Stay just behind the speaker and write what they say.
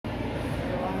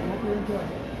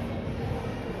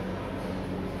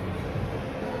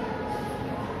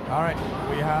All right,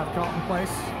 we have Carleton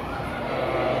Place.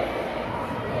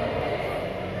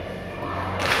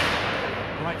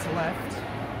 Right to left.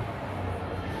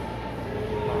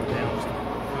 Lower down just a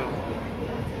little.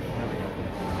 There we go.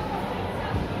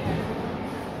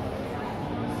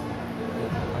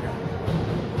 Okay.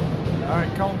 All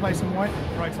right, Carleton Place in white,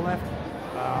 right to left.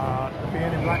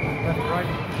 Nepean in black, left to right.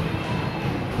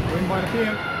 Win by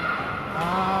Nepean,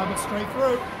 but straight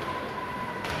through.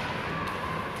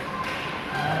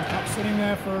 Up sitting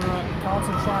there for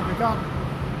Carleton to try and pick up.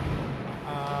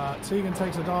 Tegan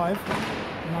takes a dive.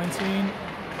 19.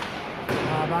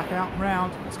 Back out and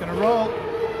round. It's going to roll.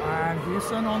 And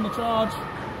Houston on the charge.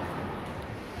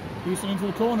 Houston into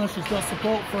the corner. She's got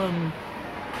support from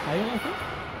Hale, I think.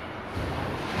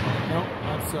 No,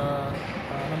 that's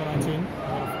number 19.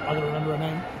 I gotta remember her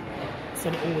name.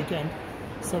 Said it all weekend.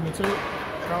 72.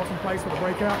 Carleton Place with a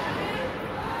breakout.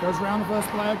 Goes round the first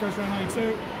player. Goes round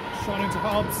 92. Shot into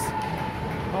Hobbs.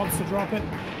 Hobbs to drop it.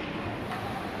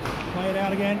 Play it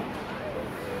out again.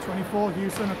 24,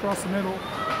 Houston across the middle.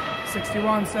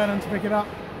 61, Seddon to pick it up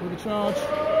with a charge.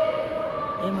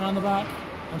 In round the back.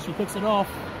 And she picks it off.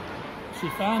 She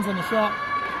fans on the shot.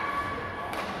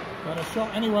 Got a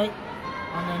shot anyway.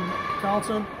 And then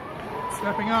Carleton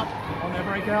stepping up on their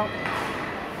breakout.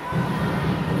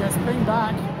 Gets pinged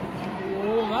back.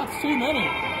 Oh, that's too many.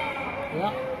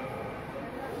 Yeah.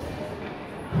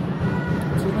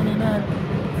 Too many men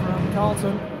from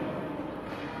Carleton.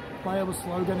 Player was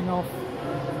slow getting off.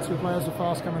 Two players were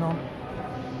fast coming on.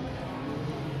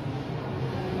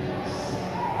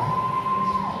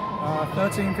 Uh,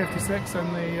 13:56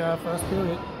 in the first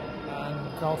period,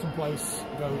 and Carleton Place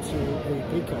go to the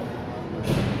PK.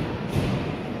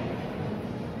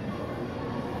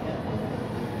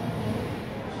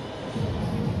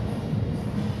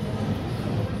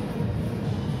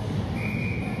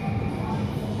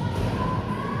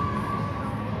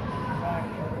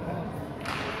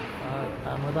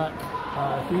 And we're back.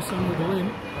 Houston with the win.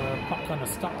 Puck kind of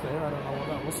stuck there. I don't know what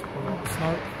that was.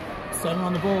 Snow. Setting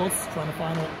on the boards, trying to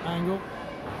find an angle.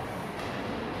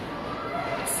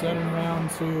 Setting round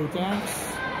to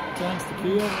Danks. Danks to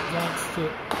Keel.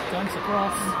 Danks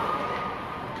across.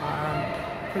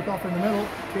 Pick off in the middle.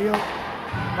 Keel.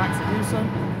 Back to Houston.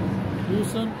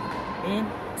 Houston in.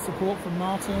 Support from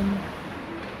Martin.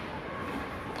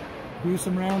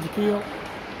 Houston round to Keel.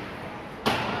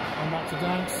 And back to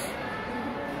Danks.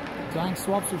 Danks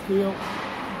swaps with Keel.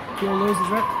 Keel loses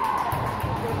it.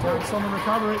 Danks on the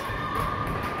recovery.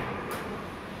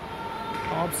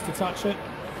 Hobbs to touch it.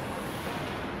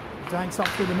 Danks up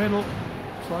through the middle.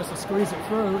 Tries to squeeze it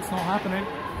through. It's not happening.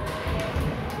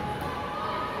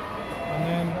 And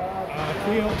then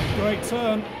Keel, great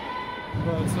turn.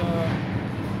 But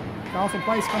Carleton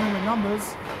Place coming with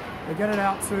numbers. They get it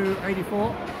out to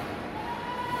 84.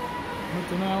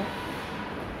 McDonnell.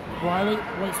 Riley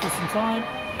waits for some time.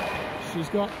 She's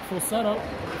got Falsetto.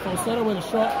 Falsetto with a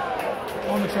shot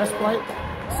on the chest plate.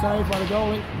 Saved by the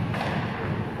goalie.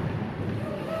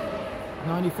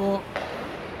 94.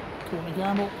 Courtney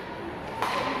Gamble.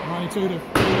 92 to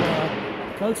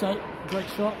Cote. Great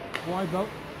shot. Wide boat.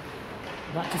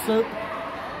 Back to Soup.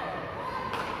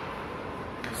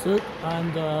 Soup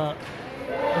and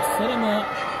it's sitting there.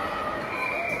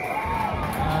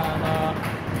 And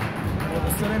it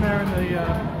was sitting there in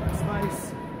the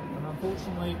space. And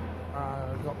unfortunately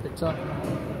got picked up.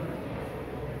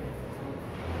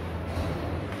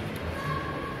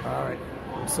 Alright,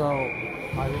 so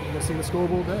I think you can see the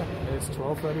scoreboard there. It's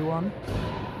 12:31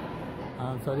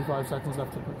 and 35 seconds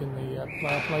left in the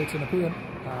player play to Nepean.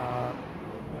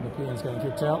 Nepean's getting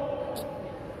kicked out.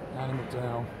 Annie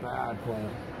McDowell, bad player.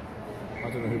 I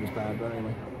don't know who was bad, but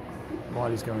anyway.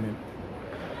 Wiley's going in.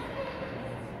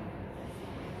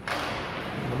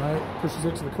 LeMay pushes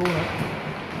it to the corner.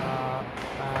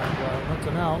 And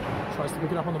McDonnell tries to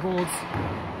pick it up on the boards.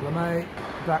 LeMay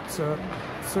back to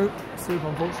Soup. Soup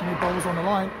unfortunately bowls on the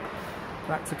line.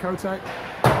 Back to Cote.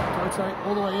 Cote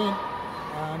all the way in.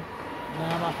 And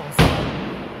now back on side.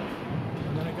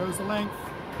 And then it goes the length.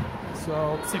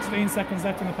 So 16 seconds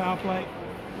left in the power play.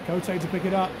 Cote to pick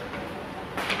it up.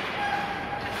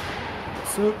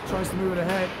 Soup tries to move it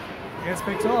ahead. It gets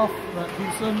picked off, but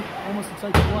Houston almost to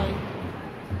take it away.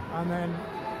 And then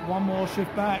one more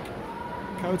shift back.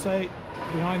 Cote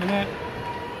behind the net.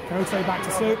 Cote back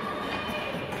to Soup.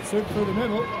 Soup through the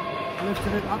middle.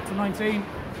 Lifted it up to 19.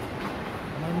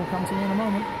 And then will come to me in a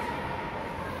moment.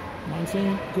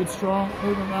 19, good strong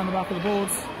movement around the back of the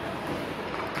boards.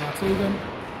 Now Tegan.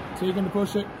 Tegan to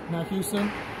push it. Now Houston.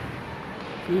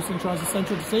 Houston tries to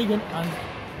centre to Tegan and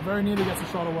very nearly gets a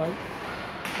shot away.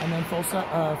 And then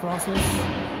Francis.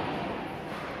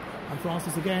 And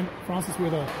Francis again. Francis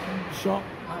with a shot.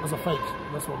 That was a fake.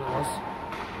 That's what it was.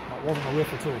 That wasn't a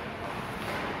whiff at all.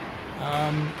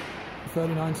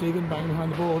 39 Tegan banging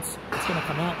behind the boards. It's going to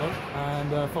come out though.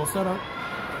 And Falsetto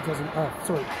does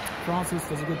Francis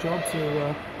does a good job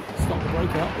to stop the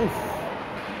breakout. Oof.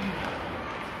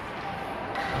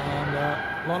 And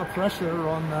a lot of pressure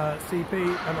on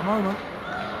CP at the moment.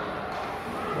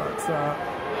 But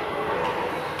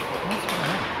what's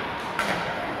going on?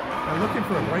 They're looking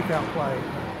for a breakout play.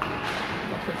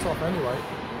 Got picked off anyway.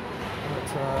 But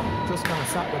just kind of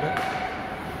sat with it.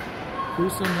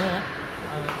 Houston there.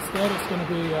 And instead it's going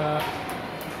to be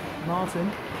Martin.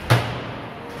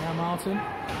 Now Martin,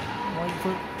 waiting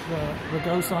for the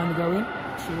go sign to go in.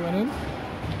 She went in.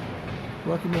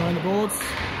 Working behind the boards.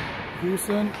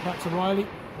 Houston, back to Riley.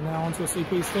 Now onto a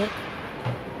CP stick.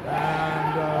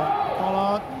 And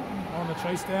Pollard on the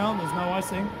chase down. There's no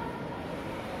icing.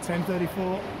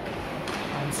 10:34.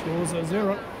 And scores at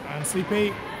 0. And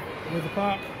CP with the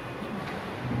puck.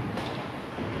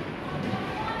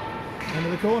 Into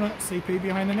the corner, CP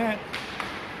behind the net.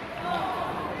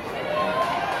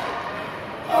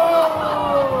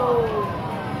 Oh!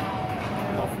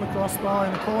 Off the crossbar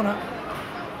in the corner.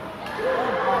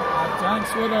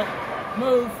 Danks with it.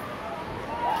 Move.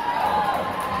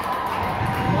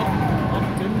 Oh,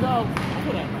 didn't go.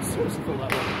 I seriously thought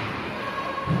that way.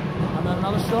 And then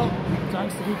another shot.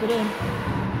 Danks to keep it in.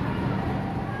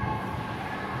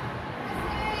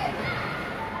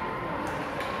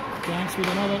 Danks with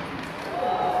another.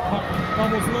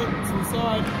 Bubbles look to the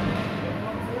side,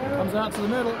 comes out to the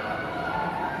middle.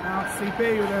 Now it's CP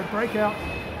with a breakout.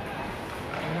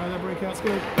 You know that breakout's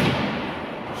good.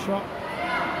 Shot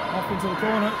off into the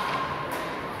corner.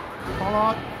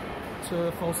 Pollard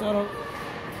to Falsetto.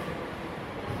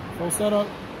 Falsetto.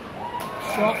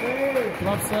 Shot.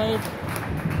 Glove save.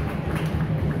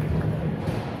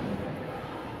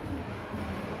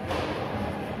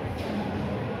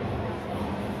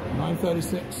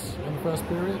 .36 in the first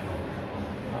period.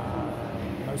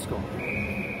 No score.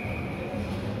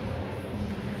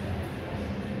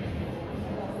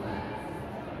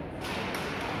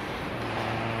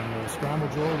 And a scramble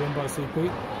draw win by CP.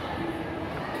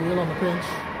 Keel on the pinch.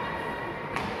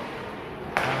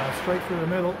 Straight through the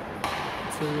middle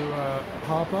to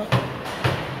Harper.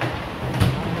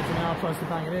 And now tries to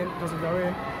bang it in. Doesn't go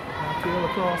in. Now Keel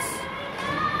across.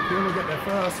 Keel will get there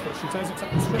first, but she takes it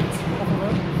stripped off of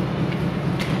her.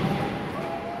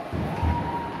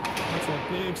 That's a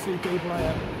big CP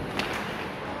player.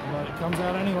 But it comes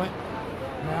out anyway.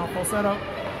 Now Falsetto.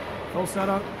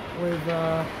 Falsetto with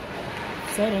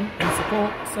Seddon in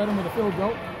support. Seddon with a field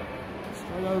goal.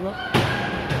 Straight over.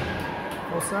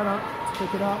 Falsetto to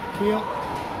pick it up. Keel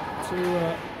to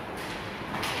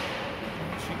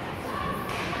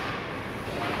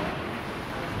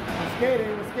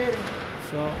we're skating.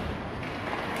 So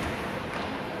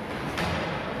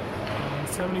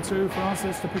 72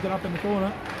 Francis to pick it up in the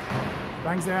corner.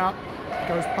 Bangs out,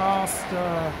 goes past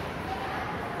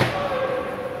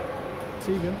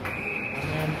Tegan, and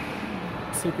then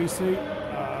CPC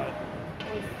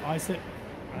ice it,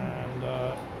 and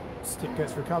stick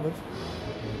gets recovered.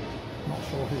 Not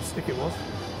sure whose stick it was.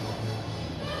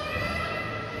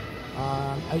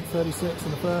 8:36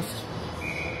 in the first.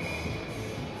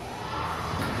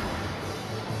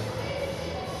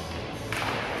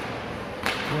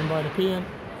 Win by Nepean.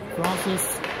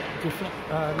 Francis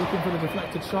looking for the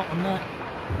deflected shot on net.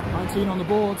 19 on the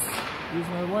boards,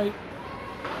 using her weight.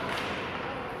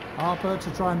 Harper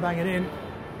to try and bang it in.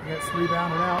 Gets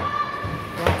rebounded out.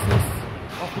 Francis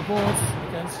off the boards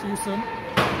against Houston.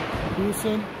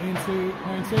 Houston into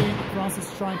 19. Francis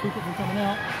to try and keep it from coming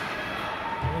out.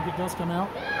 I think it does come out.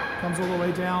 Comes all the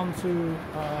way down to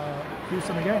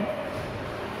Houston again.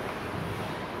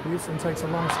 Houston takes a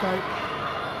long escape.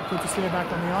 Good to see her back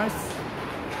on the ice.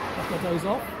 Couple of days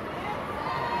off.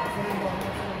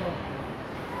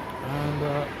 And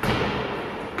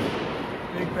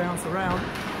big bounce around.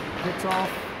 Hits off.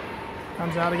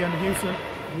 Comes out again to Houston.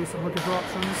 Houston looking for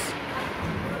options.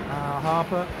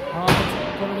 Harper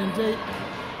put it in deep.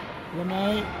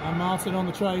 LeMay and Martin on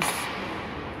the chase.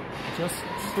 Just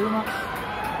too much.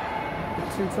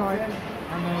 Bit too tight.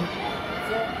 And then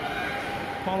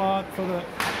Pollard for the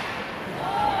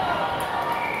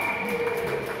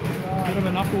bit of a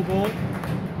knuckleball.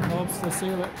 Hobbs to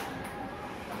seal it.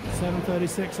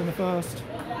 7:36 in the first.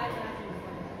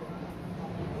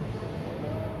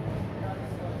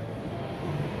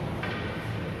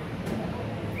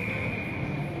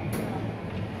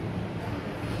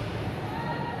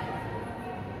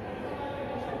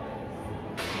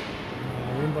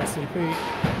 by CP.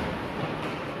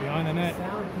 Behind the net.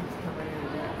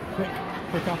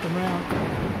 Pick up and round.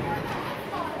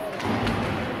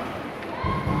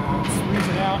 Squeeze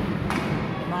it out.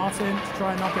 Martin to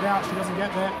try and knock it out. She doesn't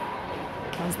get there.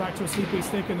 Comes back to a CP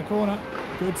stick in the corner.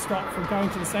 Good stop from going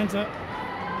to the centre.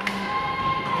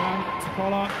 Down to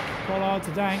Pollard. Pollard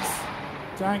to Danks.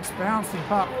 Danks bouncing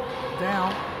puck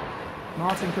down.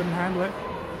 Martin couldn't handle it.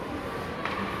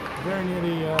 Very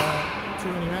nearly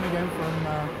too many men again from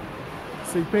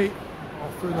CP.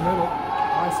 Off through the middle.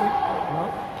 Icing.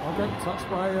 No. Okay. Touched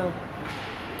by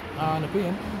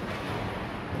Nepean.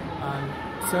 And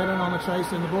Seddon on the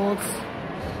chase in the boards.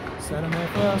 Seddon there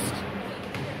first.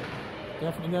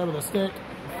 Definitely there with a stick.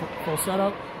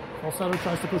 Falsetto. Falsetto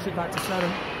tries to push it back to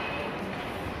Seddon.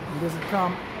 He doesn't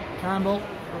come. Campbell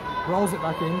rolls it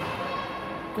back in.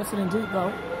 Gets it in deep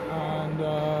though. And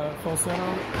Falsetto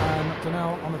and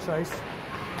Donnell on the chase.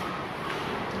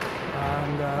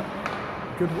 And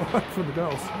good work for the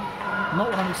girls. Not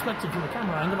what I'm expecting from the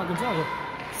camera angle, I can tell you.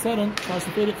 Seddon tries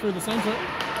to feed it through the centre.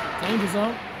 Danger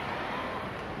zone.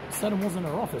 Seddon was in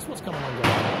her office. What's going on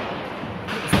there?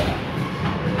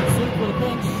 Soup with a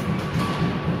pinch.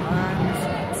 And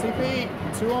CP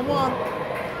 2-on-1.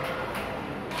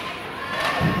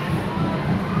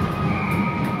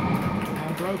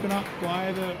 And broken up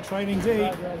by the trailing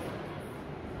D.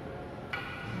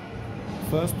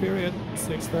 First period,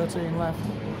 6:13 left.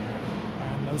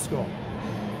 And no score.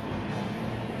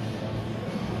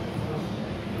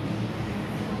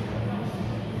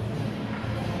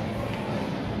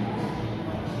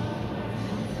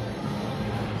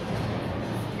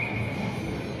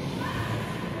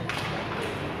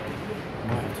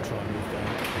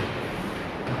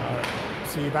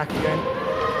 See you back again.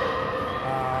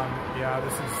 Yeah,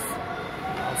 this is,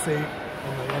 I'll see in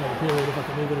the end of the period if I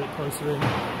can move it a bit closer in.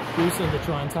 Houston to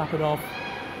try and tap it off.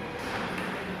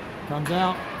 Comes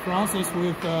out. Francis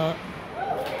with a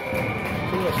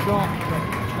shot, but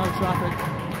no traffic.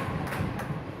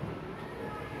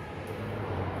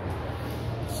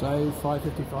 Save,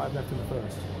 5:55 left in the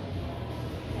first.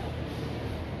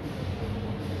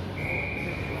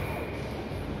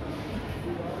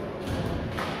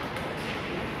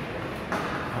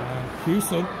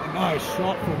 Houston, a nice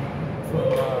shot from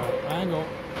angle.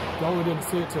 Goalie didn't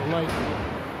see it till late.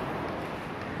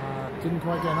 Didn't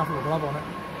quite get enough of a glove on it.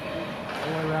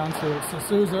 All the way around to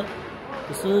D'Souza.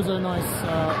 D'Souza, nice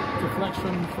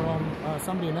deflection from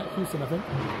somebody in that Houston, I think.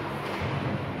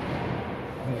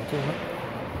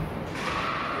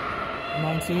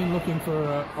 19 looking for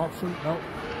an option. Nope.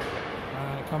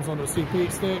 It comes onto a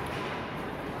CP stick.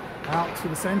 Out to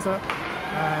the centre.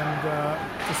 And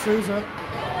D'Souza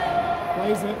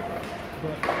plays it,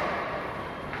 but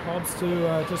Hobbs to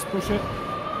just push it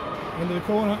into the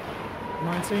corner.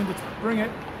 19 to bring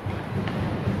it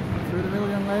through the middle,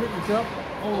 young lady. Good job,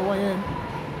 all the way in.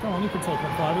 Come on, you can take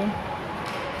that 5 in.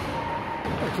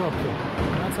 Good job, kid.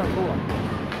 That's our call.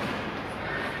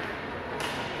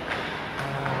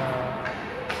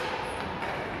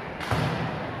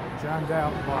 Jammed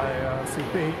out by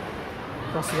CP.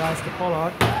 Across the ice to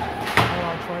Pollard.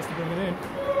 Pollard tries to bring it in.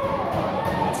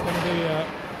 It's going to be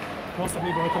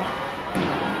possibly broken up.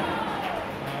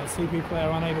 CP player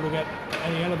unable to get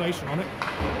any elevation on it.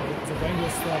 It's a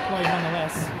dangerous play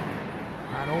nonetheless.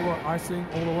 And all the icing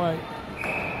all the way.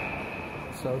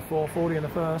 So 4:40 in the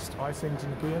first, icing to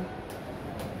Nepean.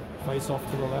 Face off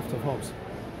to the left of Hobbs.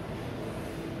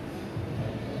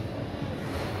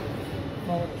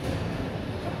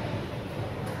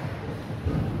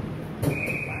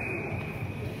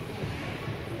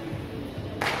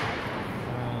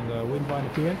 Win by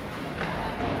Nepean.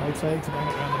 No take to bring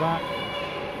it around the back.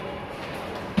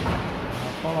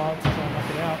 Pollard to try and knock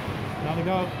it out. Another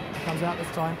go. Comes out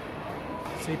this time.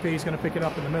 CP is going to pick it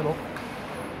up in the middle.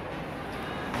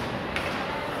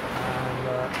 And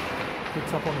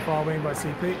picked up on the far wing by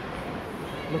CP.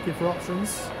 Looking for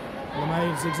options.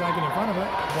 LeMay zigzagging in front of it.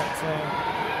 But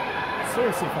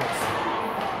seriously, folks.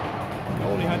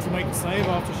 Goldie had to make the save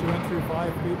after she went through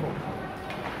 5 people.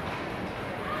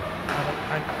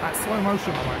 And at slow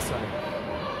motion, I might say.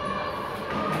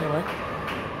 Anyway,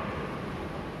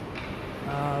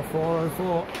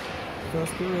 4:04,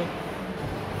 first period.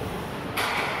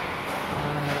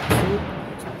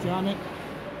 Janet,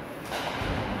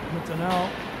 McDonnell,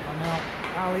 and now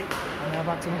Ali, and now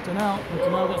back to McDonnell.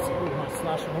 McDonnell gets a nice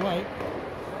slash on the way.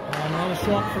 And another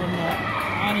shot from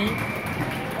Annie.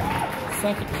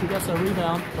 Second, she gets a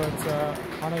rebound, but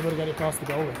unable to get it past the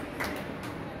goalie.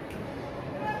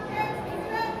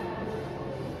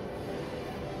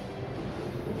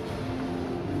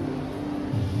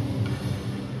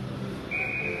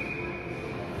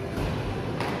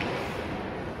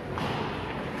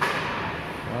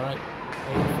 Alright,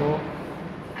 84.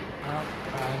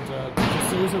 And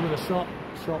D'Souza with a shot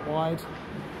wide.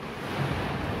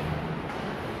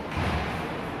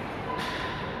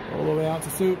 All the way out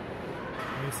to Soup.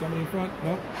 There's somebody in front.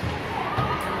 Nope.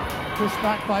 Pushed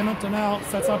back by Montanel.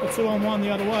 Sets up a 2-on-1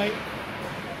 the other way.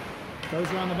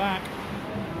 Goes around the back.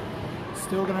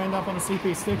 Still going to end up on the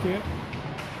CP stick here.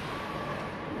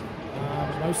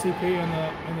 No CP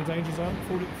in the danger zone.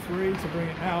 43 to bring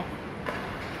it out.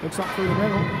 Looks up through the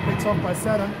middle. Picked off by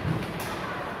Seddon.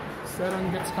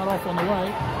 Seddon gets cut off on the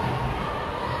way.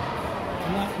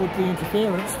 And that would be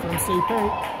interference from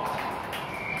CP.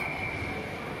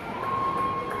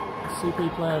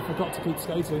 CP player forgot to keep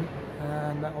skating,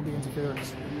 and that will be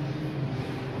interference.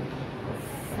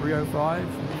 3:05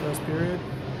 in the first period.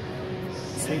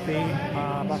 CP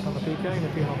back on the PK,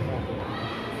 Nepean on the ball.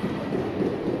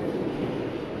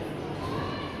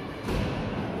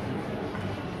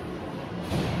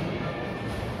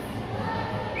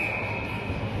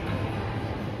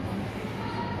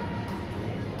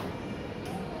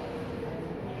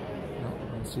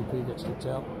 CP gets kicked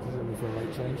out, presumably for a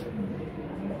late change.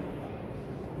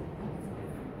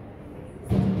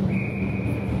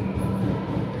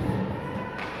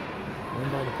 Win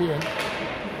by Nepean,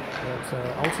 but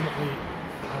ultimately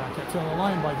kept on the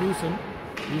line by Houston.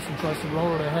 Houston tries to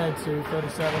roll it ahead to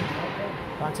 37.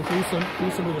 Back to Houston.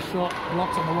 Houston with a shot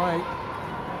blocked on the way.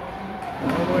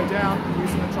 All the way down.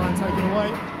 Houston will try and take it away.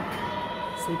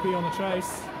 CP on the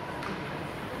chase.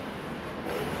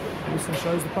 Houston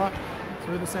shows the puck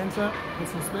through the centre,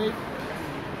 gets some speed.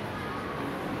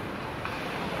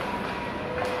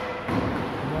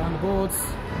 Down the boards.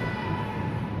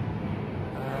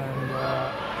 And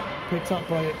picked up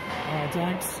by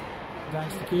Danks.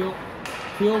 Danks to Keel.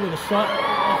 Keel with a shot.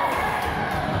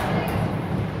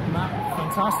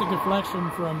 Fantastic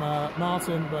deflection from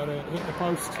Martin, but it hit the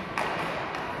post.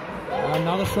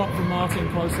 Another shot from Martin,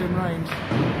 close in range.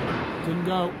 Didn't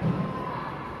go.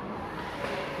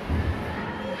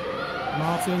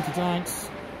 Martin to Danks.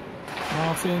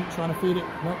 Martin trying to feed it.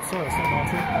 No, sorry, it's not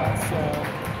Martin.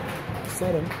 That's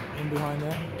Seddon in behind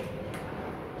there.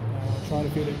 Trying to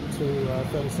feed it to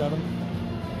 37.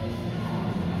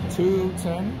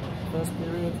 2:10, first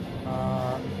period.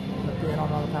 Being on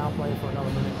another power play for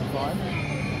another minute and 5.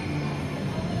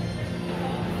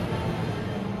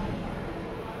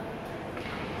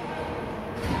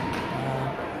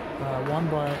 Won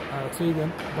by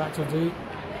Tegan. Back to D.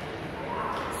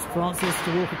 Francis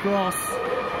to walk across.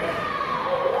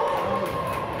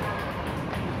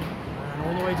 And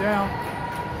all the way down.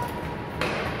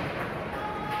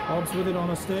 Hobbs with it on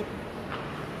a stick.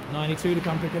 92 to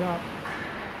come pick it up.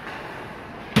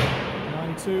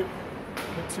 92.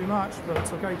 A bit too much, but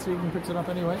it's okay. Tegan picks it up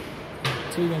anyway.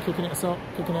 Tegan kicking it ahead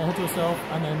to herself,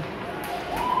 and then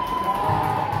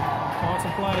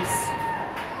Carleton plays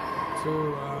to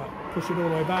push it all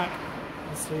the way back.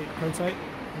 Let's see, rotate.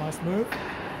 Nice move.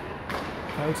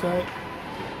 Cote,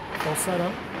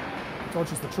 falsetto,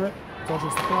 dodges the trip,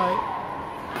 dodges the play,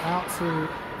 out to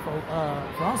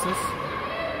Francis.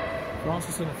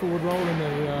 Francis in a forward roll in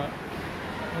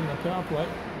the power play.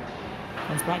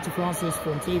 Comes back to Francis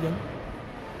from Tegan.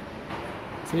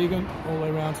 Tegan all the way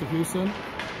around to Houston.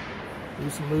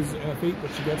 Houston loses it in her feet,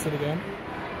 but she gets it again.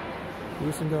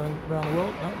 Houston going around the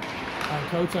world. No. And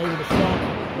Cote with a shot.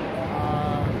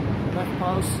 Left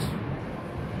post.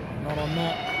 Not on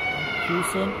net.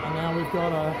 Houston, and now we've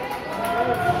got a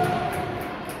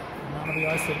amount of the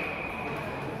icing.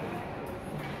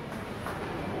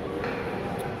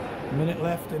 Minute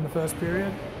left in the first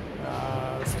period.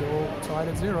 Still tied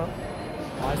at 0.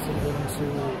 Icing given to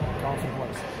Carleton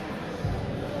Place.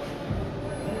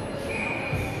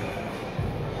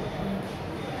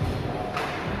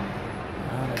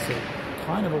 And it's a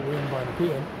kind of a win by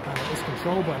Nepean, and it is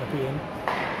controlled by Nepean.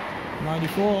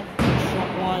 94, shot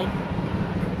wide.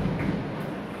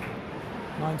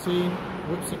 19,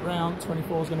 whips it round.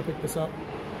 24 is going to pick this up.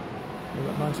 We've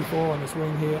got 94 on this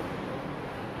wing here.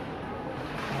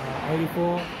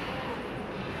 84.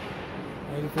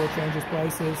 84 changes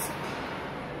places.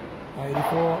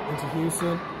 84 into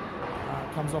Houston.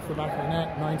 Comes off the back of the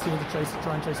net. 19 to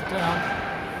try and chase it down.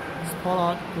 This is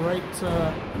Pollard, great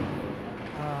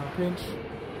pinch.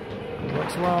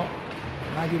 Works well.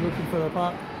 Maggie looking for the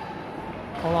puck.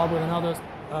 Pollard with another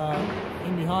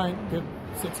in behind.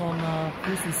 Sits on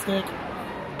Houston's stick.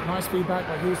 Nice feedback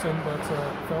by Houston, but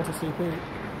fell to CP.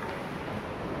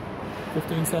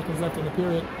 15 seconds left in the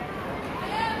period.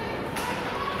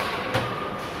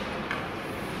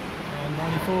 And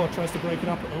 94 tries to break it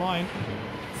up at the line.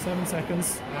 7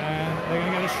 seconds, and they're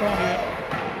going to get a shot here.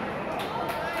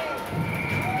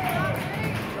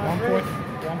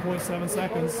 1 1.7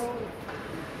 seconds.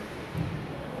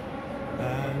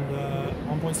 And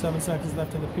 1.7 seconds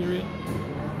left in the period.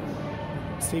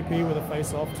 CP with a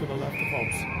face-off to the left of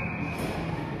Hobbs.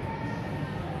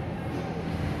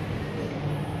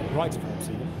 Right of Hobbs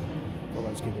even.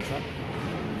 Although keeping track.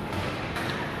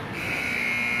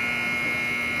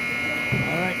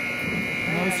 Alright,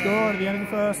 no score at the end of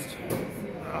the first.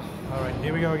 Alright,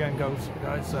 here we go again, guys.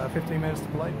 15 minutes to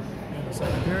play in the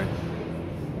second period.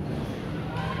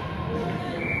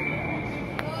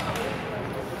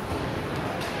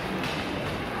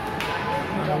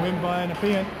 And a win by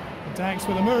Nepean. Danks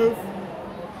with a move.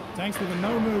 Danks with a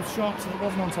no-move shot, so it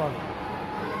wasn't on target.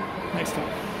 Next time.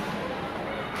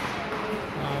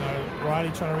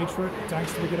 Riley trying to reach for it.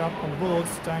 Danks to pick it up on the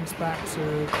boards. Danks back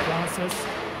to Francis.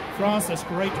 Francis,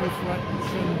 great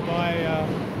reflection by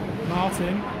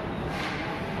Martin.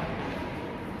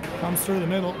 Comes through the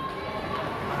middle.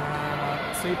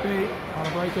 CP on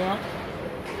a breakout.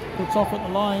 Puts off at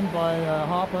the line by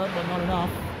Harper, but not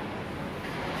enough.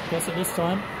 Gets it this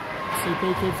time.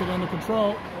 CP keeps it under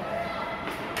control.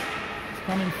 It's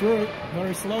coming through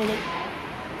very slowly.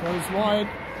 Goes wide.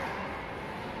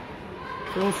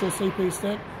 Falls to a CP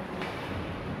stick.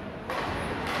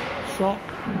 Shot.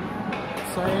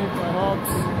 Saved by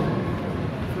Hobbs.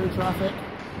 Through traffic.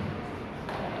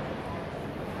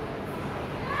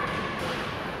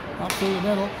 Up through the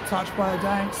middle. Touched by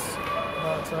Danks,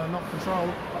 but not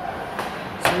controlled.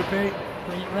 CP.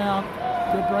 Bring it round.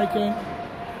 Good breaking.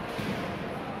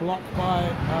 Blocked by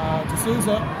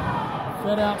D'Souza.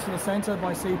 Fed out to the centre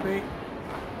by CP.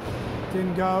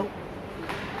 Didn't go.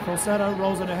 Falsetto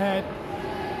rolls it ahead.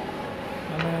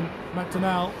 And then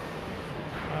McDonnell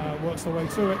works their way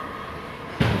to it.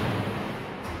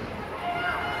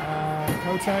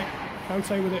 Cote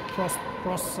with it cross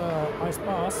ice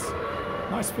pass.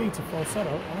 Nice feed to Falsetto.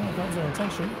 I don't know if that was their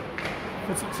intention.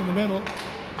 Puts it to the middle.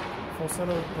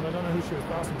 Falsetto, but I don't know who she was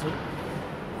passing to.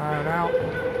 And out.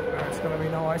 It's going to be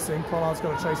no icing. Pollard's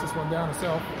got to chase this one down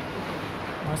herself.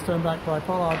 Nice turn back by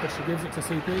Pollard, but she gives it to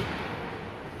CP.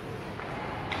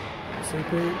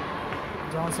 CP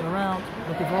dancing around,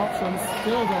 looking for options,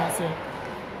 still dancing.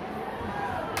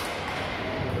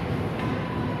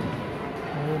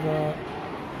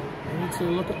 We need to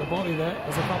look at the body there.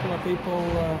 There's a couple of people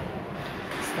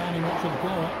standing watching the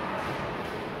player.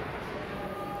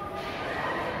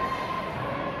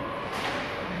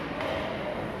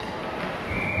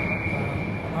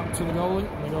 Up to the goalie,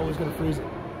 and the goalie's going to freeze it.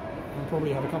 We'll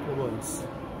probably have a couple of words.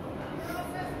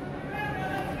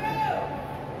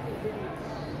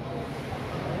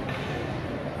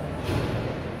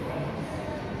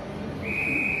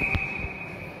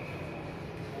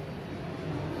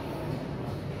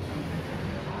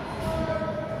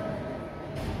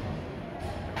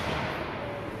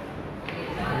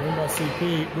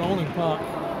 CP, rolling puck,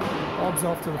 Hobbs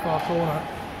off to the far corner.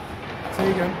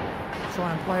 Tegan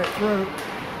try and play it through,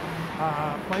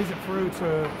 plays it through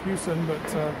to Houston, but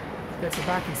gets it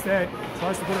back instead.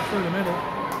 Tries to put it through the middle.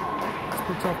 It's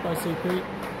picked off by CP.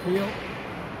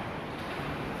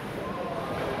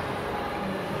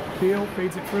 Peel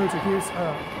feeds it through to Houston,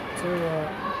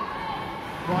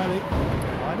 Riley.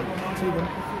 Tegan.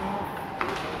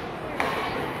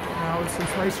 Now it's some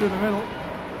space through the middle.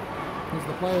 He's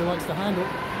the player who likes to handle.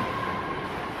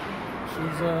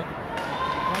 She's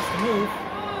likes to move.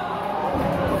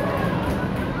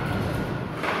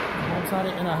 Once had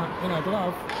it in her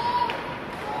glove.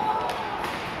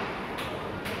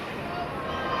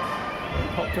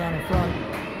 Pop down in front.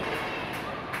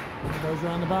 Goes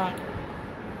around the back.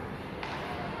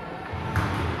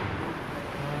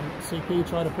 And CP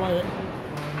tried to play it,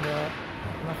 and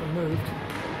nothing moved.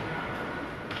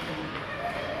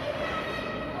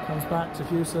 Comes back to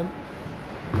Houston.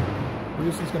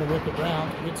 Houston's going to whip it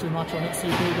round. A bit too much on it.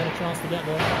 CP got a chance to get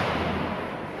there.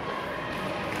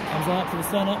 Comes out to the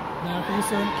centre. Now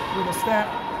Houston with a step.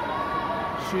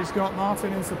 She's got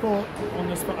Martin in support on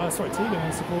this. Tegan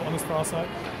in support on this far side.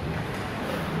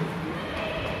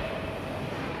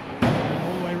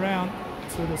 All the way round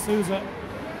to D'Souza.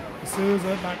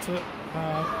 D'Souza back to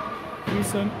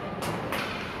Houston.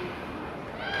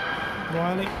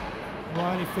 Riley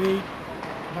feed.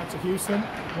 Back to Houston.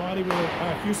 Riley with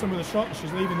Houston with a shot.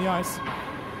 She's leaving the ice.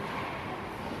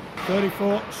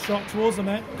 34 shot towards the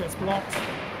net. Gets blocked.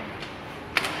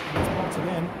 Gets blocked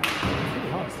again. It's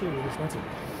really hard to see with this netting.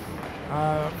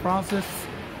 Francis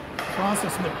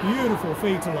with a beautiful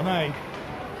feed to Lene.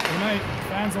 Lene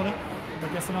fans on it.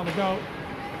 But gets another goal.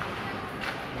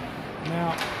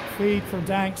 Now feed from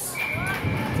Danks.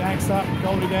 Danks up,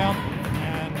 goalie down,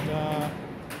 and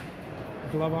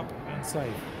glove up and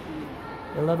save.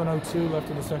 11:02 left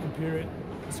in the second period.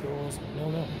 The score's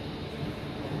 0-0.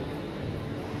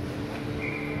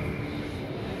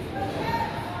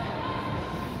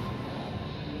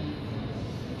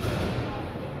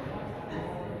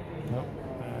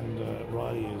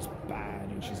 Riley is bad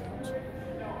and she's out.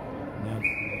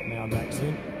 Now Max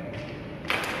in.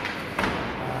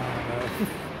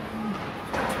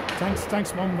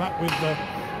 Tanks won that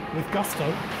with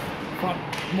gusto, but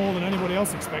more than anybody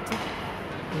else expected.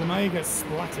 LeMay gets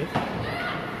splattered.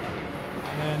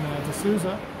 And then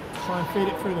D'Souza to try and feed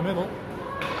it through the middle.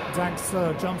 Tanks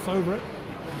jumps over it.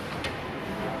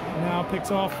 Now picked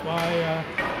off by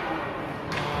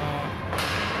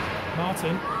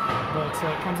Martin, but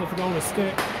comes off the goal with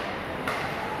stick.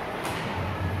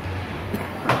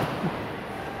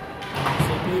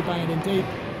 CP banging in deep.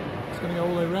 It's going to go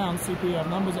all the way around. CP have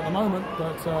numbers at the moment,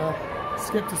 but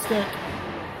skip to stick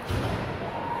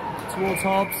towards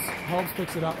Hobbs. Hobbs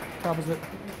picks it up, covers it.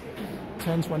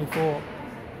 10:24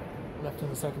 left in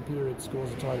the second period.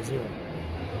 Scores a tie to 0.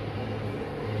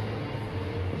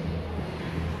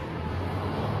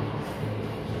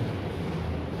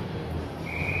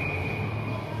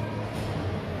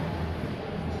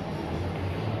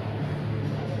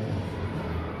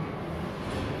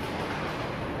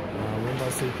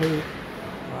 CP,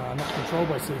 not controlled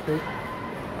by CP.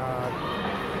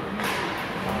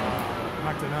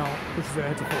 McDonnell pushes it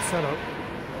ahead to falsetto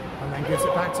and then gives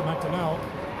it back to McDonnell.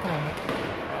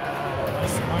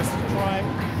 Nice try.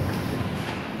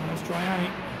 Nice try,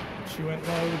 Annie. She went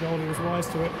low, the goalie was wise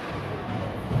to it.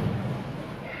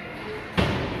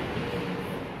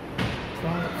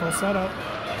 Falsetto,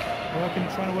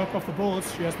 trying to work off the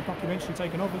boards. She has the puck eventually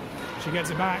taken over. She gets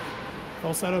it back.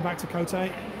 Falsetto back to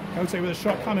Cote. Cote with a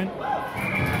shot coming.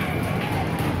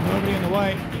 Nobody in the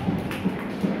way.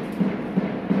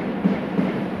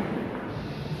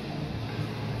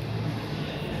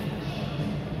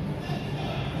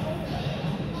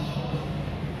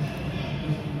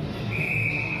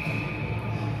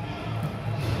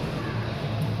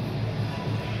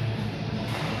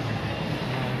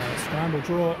 And scramble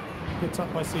draw picked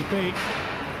up by CP.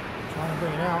 Trying to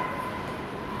bring it out.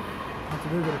 Have to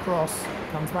move it across.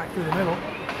 Comes back through the middle.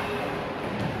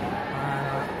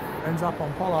 Ends up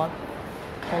on Pollard.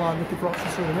 Pollard looking for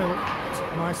options through the middle.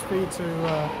 Nice feed to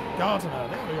Gardner.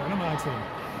 There we go, number 19.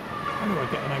 I knew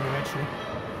I'd get the name eventually.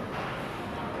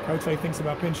 Cote thinks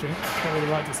about pinching. Probably the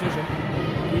right decision.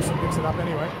 Houston picks it up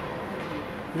anyway.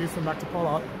 Houston back to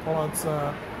Pollard. Pollard's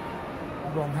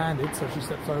wrong-handed, so she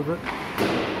steps over it.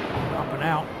 Up and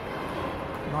out.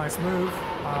 Nice move.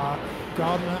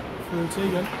 Gardner through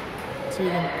Tegan.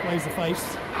 Tegan plays the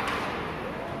face.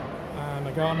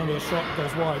 Gardner with a shot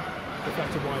goes wide,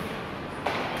 deflected wide.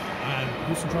 And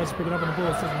Houston tries to pick it up on the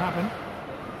boards, doesn't happen.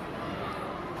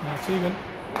 Now Tegan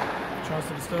tries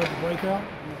to disturb the breakout.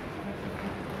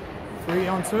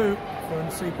 3-on-2 for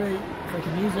CP, if they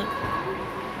can use it.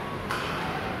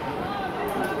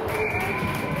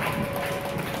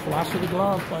 Flash of the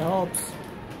glove by Hobbs.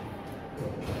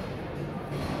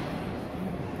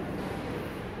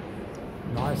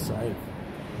 Nice save.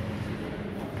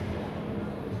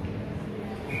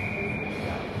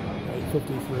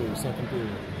 8:53, second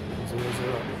period. 0-0.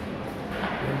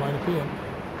 Win by Nepean.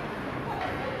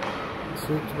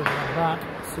 Soup to bring it on the back.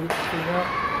 Soup to pick it up.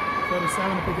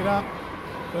 37 to pick it up.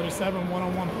 37,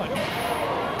 one-on-one play.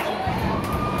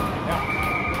 Yeah.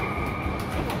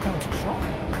 That was a shot.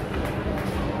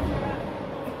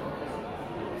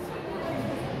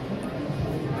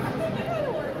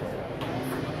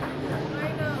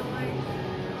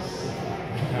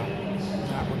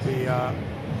 That would be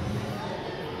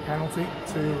penalty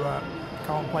to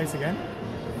Carleton Place again.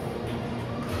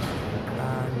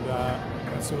 And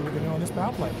let's see what we're going to do on this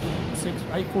power play.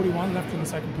 8:41 left in the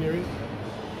second period.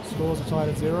 Scores are tied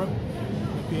at 0.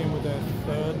 Nepean with their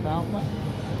third power play.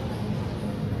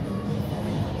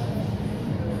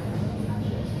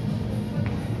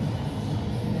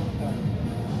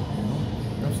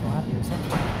 Ref's not happy with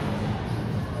something.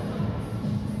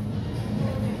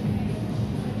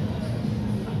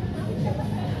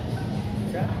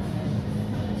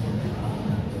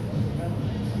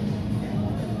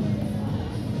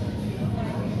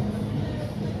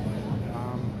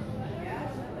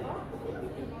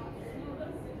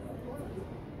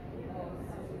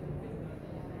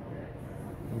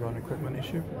 Got an equipment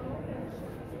issue.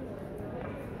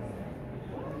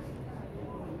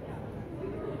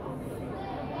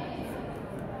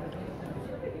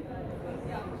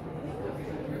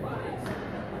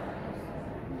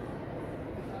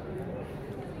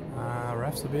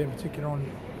 Refs are being particular on.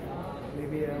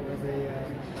 Maybe with a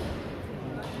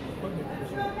equipment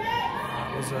issue.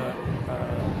 was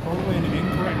probably an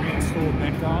incorrectly installed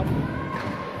neck guard.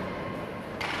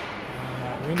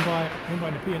 Win by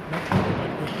Nepean.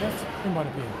 Yes, win by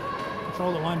Nepean.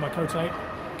 Control the line by Cote.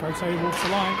 Cote walks the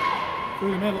line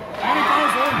through the middle, and it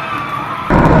goes in.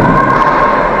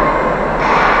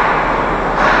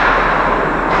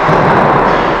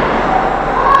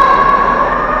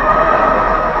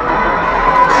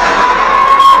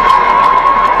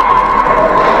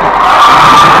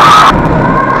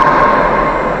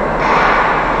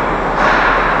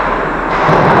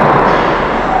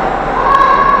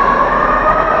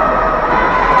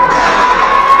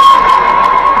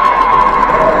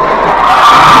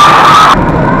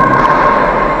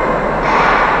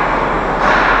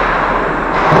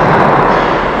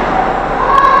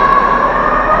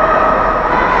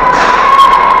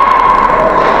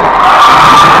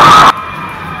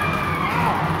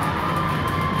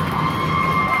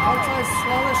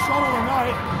 Slowest shot of the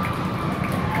night.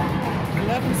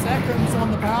 11 seconds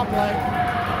on the power play,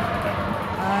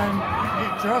 and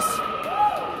it just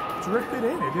drifted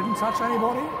in. It didn't touch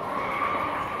anybody.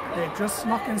 It just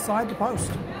snuck inside the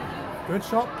post. Good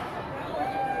shot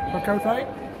for Cote. I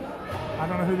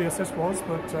don't know who the assist was,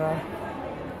 but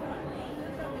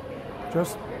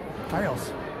just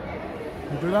chaos.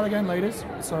 We'll do that again, ladies.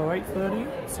 So 8:30,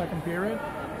 second period,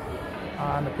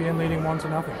 and Nepean leading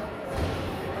 1-0.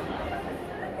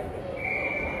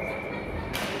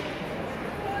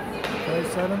 Okay,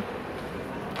 7.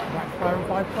 Back to 5 and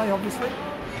 5 play, obviously.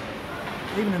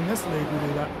 Even in this league, we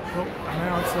do that. Oh,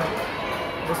 now it's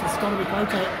this has got to be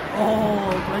Cote.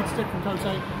 Oh, great stick from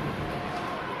Cote.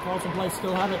 Carleton Place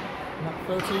still have it. And at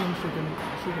 13, she can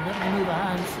definitely move her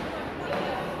hands.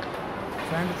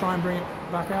 Trying to try and bring it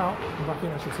back out, back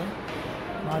in, I should say.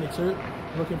 92,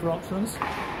 looking for options.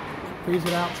 Feeds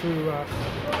it out to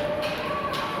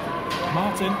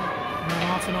Martin. And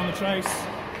Martin on the chase.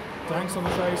 Danks on the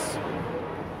chase.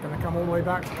 Going to come all the way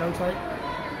back to Cote.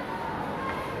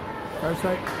 Cote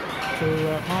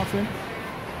to Martin.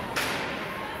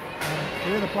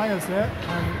 Three of the players there,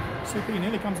 and CP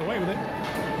nearly comes away with it.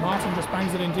 Martin just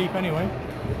bangs it in deep anyway.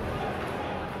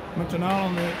 McDonald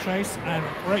on the chase, and a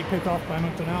great pick off by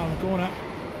McDonald in the corner.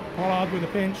 Pollard with a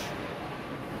pinch,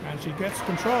 and she gets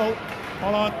control.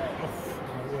 Pollard,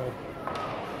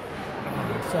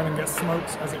 Seven gets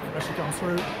smoked as she comes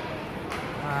through,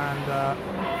 and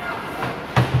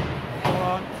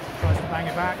Pollard tries to bang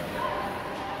it back.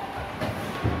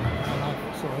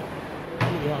 Sorry,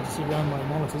 really hard to see around my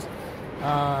monitors.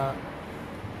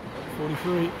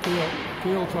 43,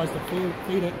 Keel tries to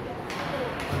feed it.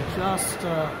 And just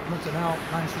McDonald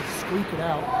managed to squeak it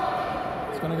out.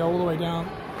 It's going to go all the way down.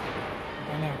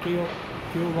 And now Keel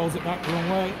rolls it back the wrong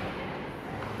way.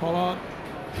 Pollard.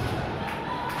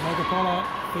 Mega Pollard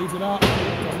feeds it up.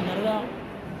 Doesn't get it out.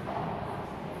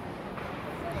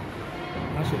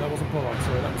 Actually, that wasn't Pollard.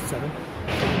 Sorry, that was 7.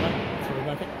 Throw it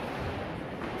back.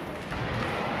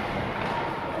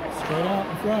 Straight out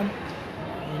in front.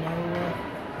 You know,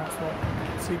 that's what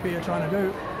CP are trying to do.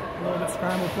 A little bit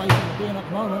scrambled play from Nepean at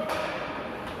the moment.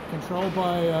 Controlled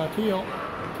by Keel.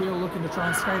 Keel looking to try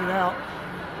and skate it out.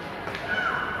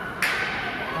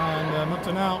 And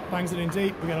McDonald bangs it in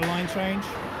deep. We get a line change.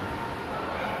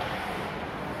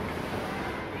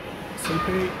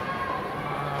 CP,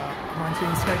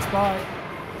 19 skates by.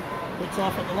 Hooks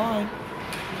off at the line.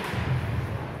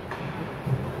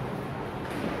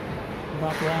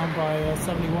 Back around by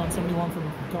 71 from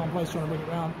Carleton Place trying to bring it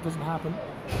round. Doesn't happen.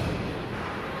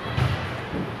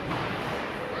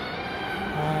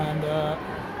 And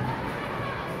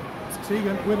it's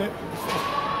Tegan with it.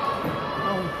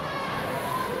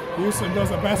 Houston does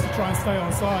her best to try and stay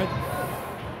on side.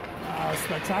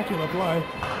 Spectacular play.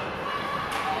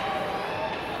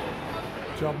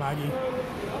 Good job, Maggie.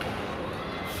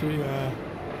 She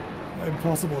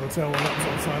impossible to tell whether that was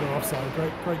onside or offside.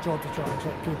 Great job to try and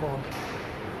keep on.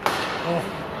 Oh,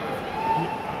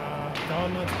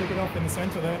 Gardner to pick it up in the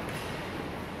centre there.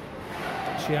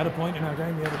 She had a point in her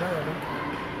game the other day, I think.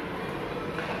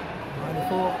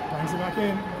 94, bangs it back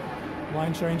in.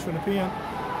 Line change for Nepean.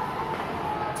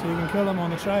 Tegan Killam on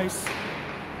the chase.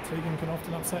 Tegan can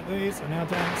often upset these, and now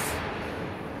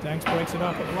Danks breaks it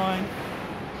up at the line.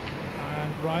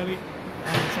 And Riley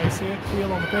on the chase here.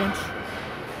 Keel on the pinch.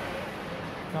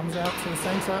 Comes out to the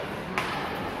centre.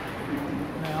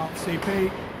 Now CP,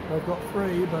 they've got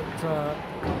 3, but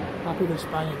happy to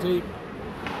just bang it deep.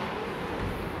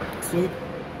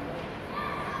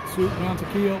 Swoop down to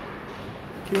Keel.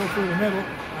 Keel through the middle,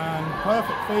 and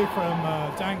perfect feed from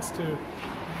Danks to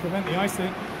prevent the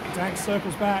icing. Danks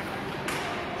circles back.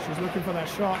 She's looking for that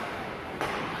shot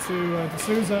to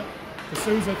D'Souza.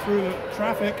 D'Souza through the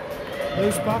traffic.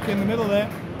 Loose puck in the middle there.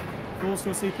 Falls to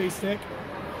a CP stick.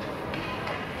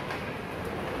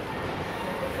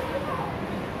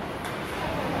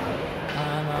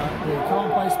 And the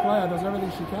Carleton place player does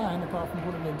everything she can apart from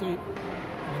putting it in deep.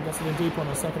 And gets it in deep on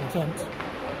her second attempt.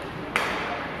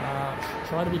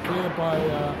 Try to be cleared by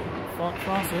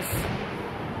Francis.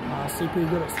 CP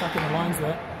good at stacking the lines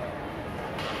there.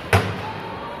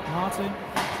 Martin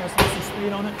tries to get some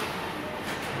speed on it.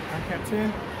 And kept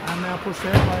in. And now pushed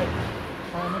out by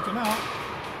Nepean.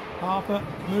 Harper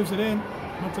moves it in.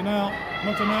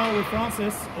 Nepean with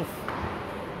Francis.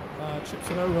 Chips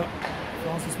it over.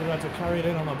 Francis would have to carry it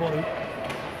in on her body.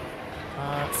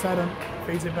 Seddon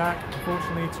feeds it back.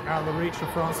 Unfortunately, it's out of the reach of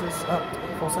Francis.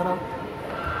 Falsetto.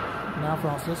 Now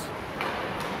Francis.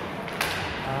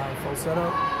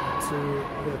 Falsetto to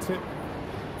the tip.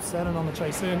 Seddon on the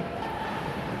chase in.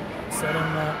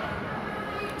 Seddon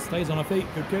stays on her feet.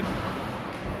 Good kid.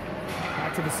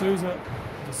 Back to D'Souza.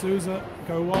 D'Souza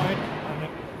go wide. And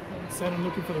Seddon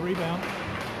looking for the rebound.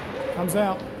 Comes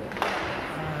out.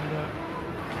 And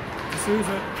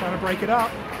D'Souza trying to break it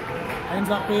up. Ends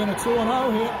up being a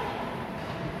 2-0 here.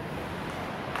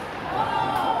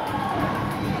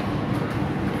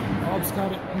 Hobbs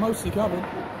got it mostly covered.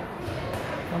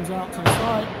 Comes out to the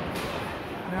side.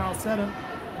 Now Seddon,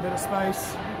 a bit of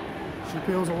space. She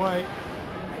peels away.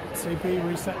 CP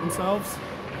reset themselves.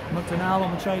 Nepean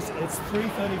on the chase. It's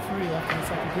 3:33 left in the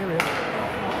second period.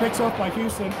 Picked off by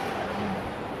Houston.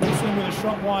 Houston with a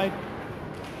shot wide.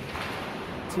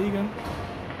 Tegan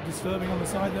disturbing on the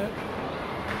side there.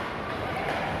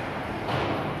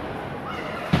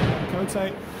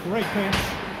 Cote, great pinch.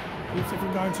 Keeps it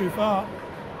from going too far.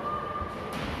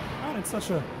 And it's such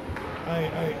a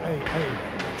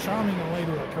charming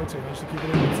lady like Cote managed to keep it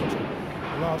in with such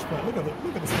a large play. Look at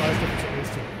the size difference of these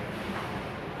two.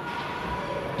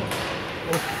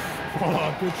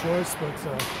 Oh, good choice, but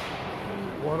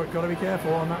got to be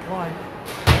careful on that line.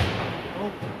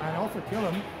 Oh, and Alfred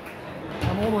Killam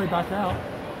come all the way back out.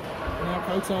 Now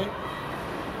Cote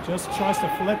just tries to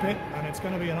flip it, and it's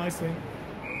going to be an icing.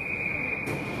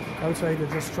 Cote to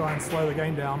just try and slow the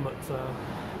game down, but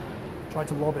tried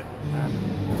to lob it and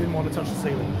didn't want to touch the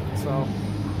ceiling. So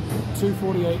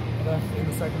 2:48 left in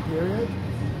the second period.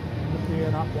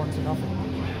 Nepean up 1-0.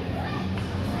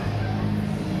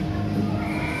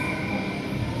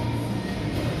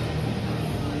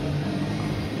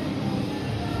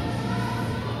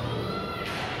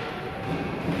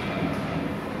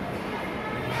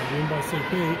 In by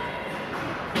CP.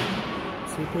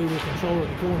 CP with control at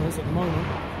the corners at the moment.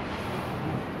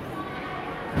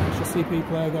 Extra CP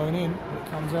player going in. It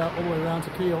comes out all the way around to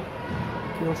Keel.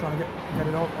 Keel trying to get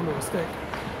it onto the stick.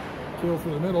 Keel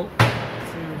through the middle.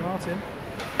 See Martin.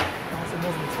 Martin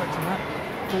wasn't expecting that.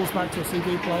 Falls back to a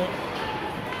CP player.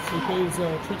 CP's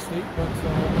tricksy, but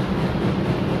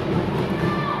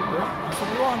yeah, that's what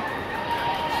we want.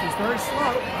 She's very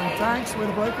slow, and Tanks with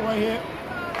a breakaway here.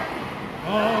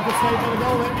 Oh, good save by the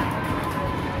goalie.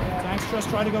 Tanks just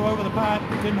tried to go over the pad.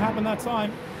 It didn't happen that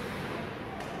time.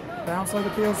 Bounce over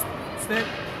Keel's stick.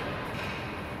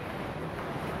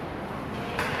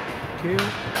 Keel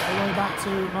all the way back to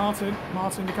Martin.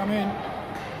 Martin to come in.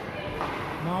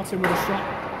 Martin with a shot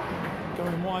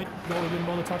going wide. Goalie didn't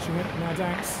bother touching it. Now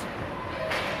Danks.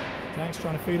 Danks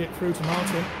trying to feed it through to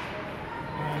Martin.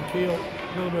 And Keel,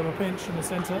 a little bit of a pinch in the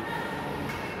centre.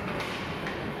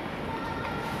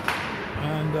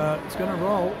 And it's going to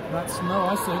roll. That's no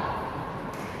icing.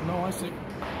 No icing.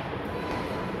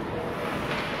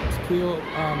 Keel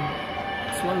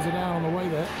slows it down on the way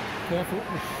there. Careful.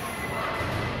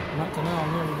 Nepean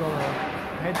nearly got a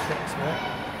head check there.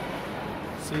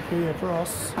 CP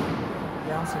across.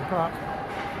 Bouncing puck.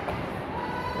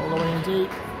 All the way in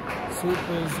deep. Soup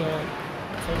is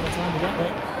taking the time to get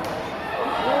there.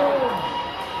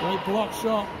 Great block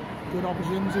shot. Good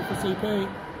opportunity for CP.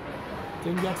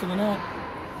 Didn't get to the net.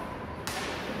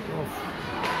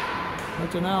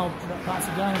 Nepean bats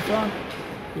it down in front.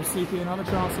 Gives CP another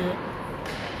chance here.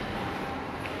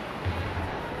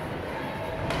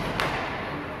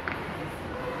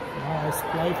 Nice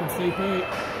play from CP.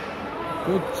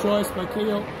 Good choice by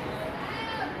Keel.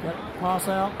 Pass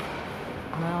out.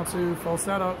 Now to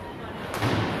Falsetto.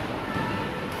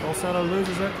 Falsetto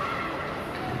loses it.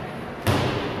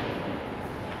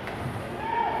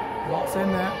 Lots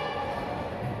in there.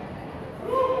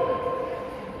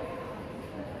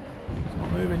 It's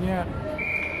not moving yet.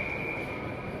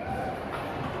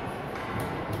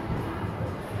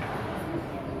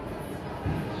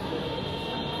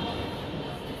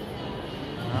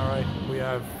 Alright, we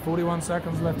have 41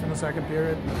 seconds left in the second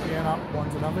period. Nepean up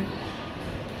 1-0.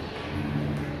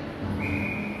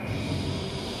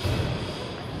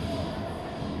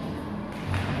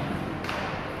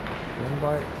 Win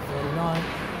by 39.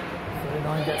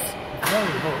 39 gets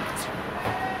very hooked.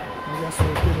 I guess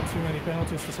we've given too many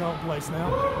penalties to Cyclones place now.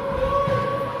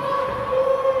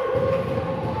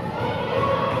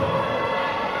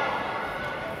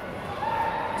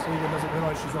 Tegan doesn't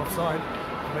realise she's offside.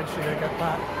 Eventually they get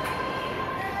back.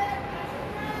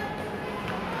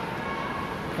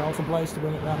 Carleton place to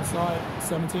bring it down the side.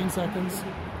 17 seconds.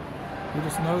 You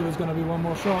just know there's going to be one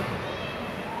more shot.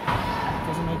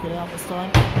 Doesn't make it out this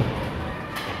time.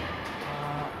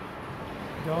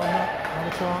 Gardner,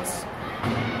 another chance.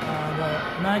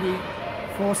 And Maggie,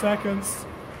 4 seconds.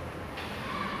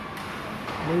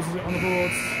 Loses it on the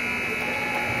boards.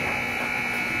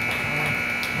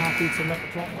 Happy to let the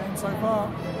clock game so far.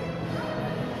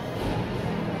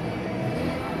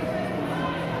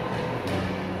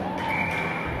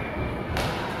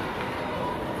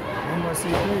 Won by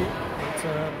CP,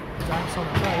 but Danks on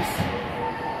the place.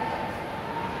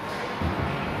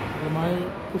 LeMay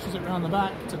pushes it round the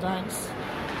back to Danks.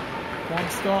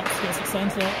 Danks stops, gets it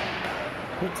centre.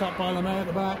 Picked up by LeMay at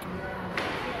the back.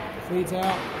 Feeds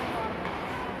out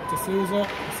to Souza.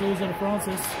 Souza to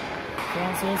Francis.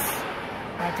 Francis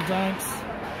back to Danks.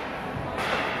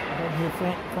 I don't hear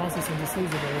Francis and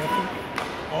D'Souza very often.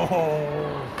 Oh!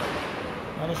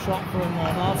 Another shot from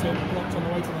Martin, blocked on the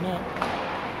way to the net.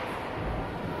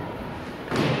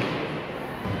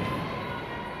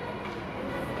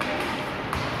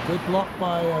 Good block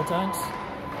by Danks.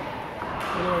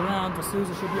 All the way around,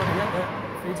 D'Souza should be able to get there.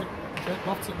 Feeds it,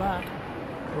 lofts it back.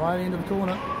 Right into the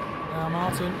corner. Now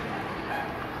Martin.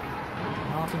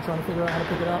 Martin trying to figure out how to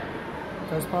pick it up.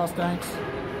 Goes past Danks.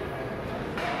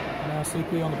 Now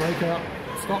CP on the breakout.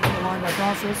 Stopped at the line by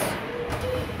Francis.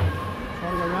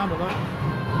 Trying to go around it though.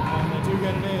 And they do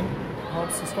get it in.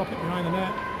 Hobbs to stop it behind the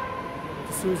net.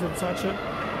 D'Souza to touch it.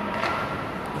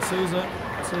 D'Souza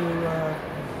to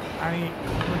Annie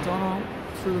McDonald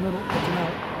through the middle.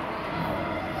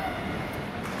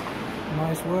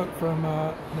 Nice work from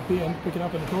Nepean, pick it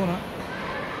up in the corner.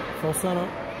 Falsetto.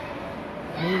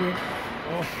 Moving.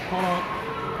 Oh, Pollard.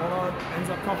 Pollard ends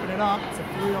up coughing it up. It's a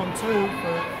 3-on-2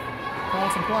 for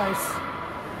Carleton place.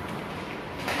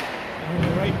 And a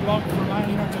great block from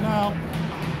Annie McDonald.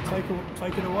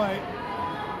 Take it away.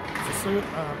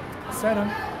 Seddon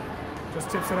just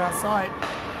tips it outside.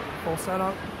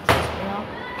 Falsetto. Chase it out.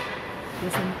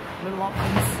 Gives him little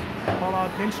options.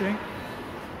 Pollard pinching.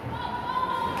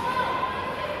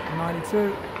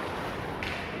 92.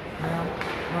 Now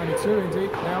 92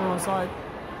 indeed. Now we're onside.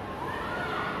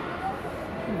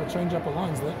 We'll change up the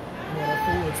lines there. We had our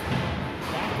forwards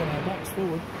back and our backs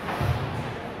forward.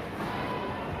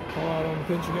 Pollard on the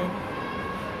pinch again.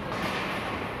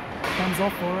 Comes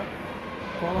off for it.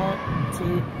 Pollard to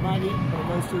Maggie, but it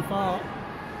goes too far.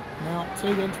 Now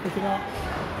Tegan to pick it up.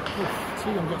 Oof,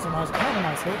 Tegan gets another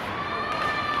nice hit.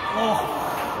 Oh,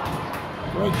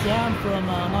 great jam from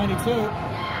 92.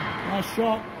 Nice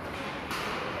shot.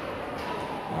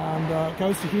 And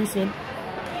goes to Houston.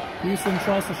 Houston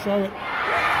tries to show it.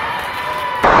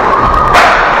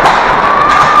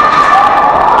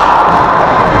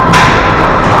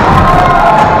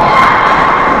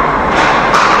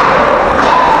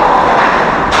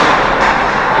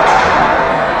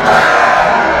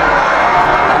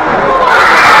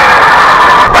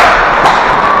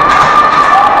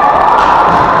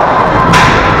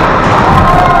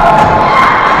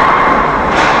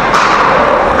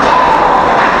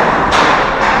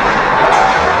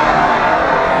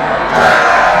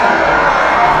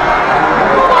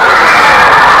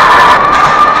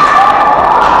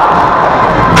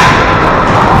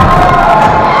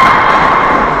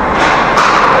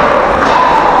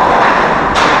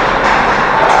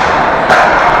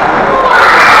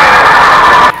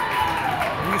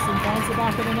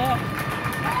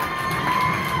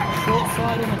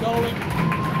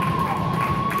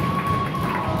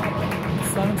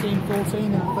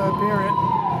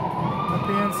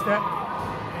 Step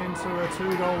into a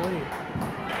 2-goal lead.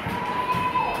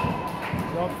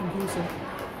 Job from Houston.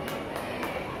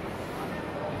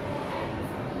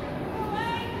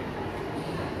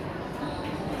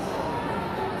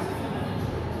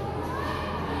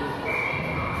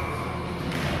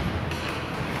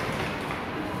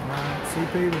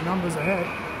 CP with numbers ahead.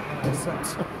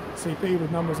 CP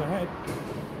with numbers ahead.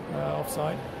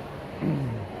 Offside.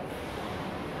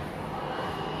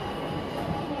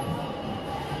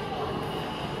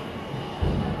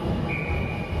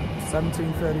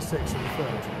 17:36 in the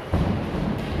third.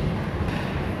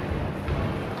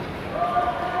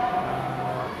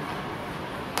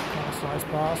 Nice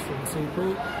pass from CP.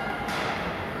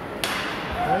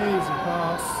 Crazy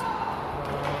pass.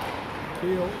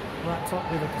 Keel. wrapped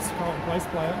up with a Carleton place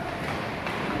player.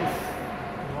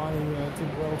 Riley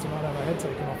did well to not have her head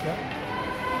taken off yet.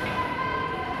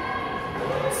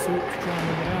 Soup trying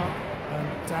to get out, and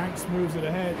Danks moves it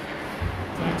ahead.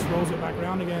 Danks rolls it back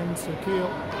round again to Keel.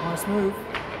 Nice move.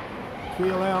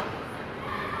 Keel out.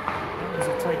 That was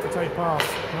a take-to-take pass.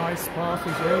 Nice pass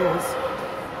as there is.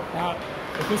 Out.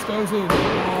 If this goes in,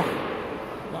 oh,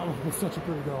 that was such a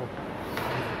pretty goal.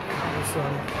 That was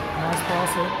nice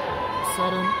passing.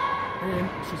 Sutton in.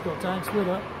 She's got Danks with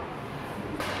her.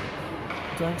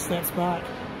 Danks steps back,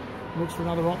 looks for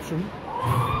another option.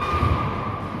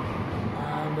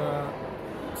 And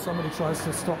somebody tries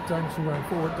to stop Danks from going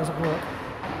forward. Doesn't work.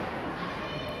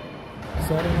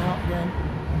 Sutton out again.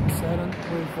 Sutton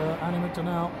with Annie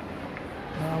McDonnell.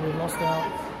 Now we've lost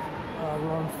out.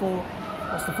 We're on 4.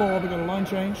 Lost the 4. We've got a line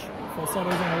change.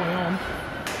 Falsetto's on the way on.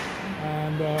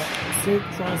 And Soup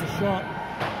tries a shot.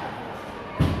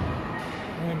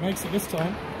 And makes it this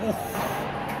time. Oh,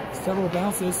 several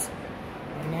bounces.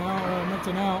 And now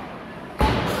McDonnell.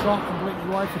 Shot completely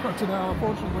wide for McDonnell,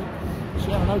 unfortunately. She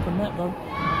had an open net though.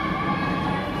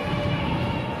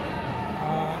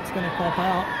 It's going to pop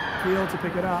out. Keel to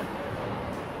pick it up.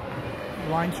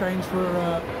 Line change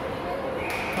for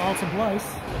Carleton Place.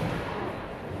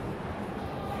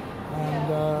 And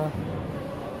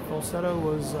Falsetto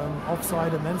was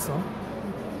offside and then some.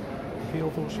 Keel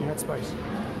thought she had space.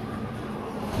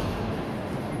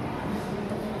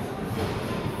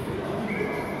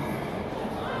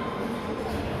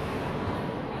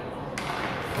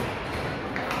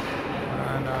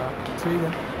 And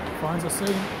Tegan finds a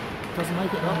seam. Doesn't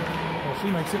make it though. Well,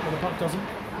 she makes it, but the puck doesn't.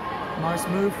 Nice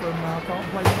move from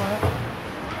Carleton Place player.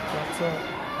 But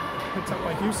picked up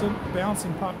by Houston.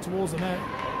 Bouncing puck towards the net.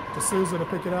 To Sousa to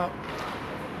pick it up.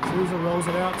 Sousa rolls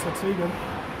it out to Tegan.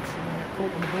 She's going to get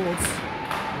caught on the boards.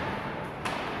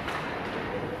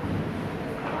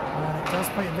 And it does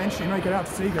eventually make it out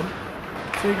to Tegan.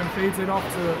 Tegan feeds it off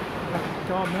to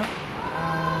Gardner.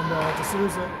 And to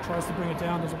Sousa. Tries to bring it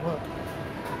down. Doesn't work.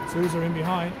 Sousa in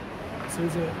behind.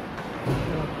 Sousa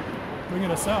bring it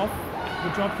herself.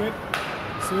 Good job, kid.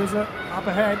 Sousa up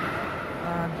ahead.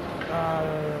 And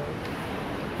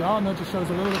Gardner just shows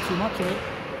a little bit too much of it.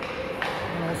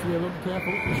 Has to be a little bit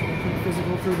careful. She can keep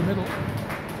physical through the middle.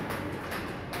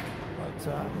 But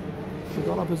she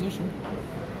got her position.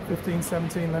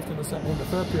 15-17 left in the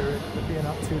third period. They're being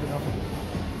up 2-0.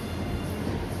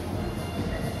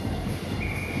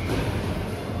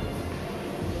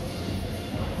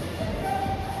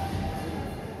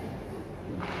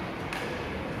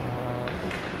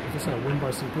 Just a win by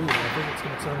CP. I think it's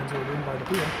going to turn into a win by the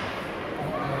Nepean.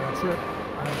 Trip.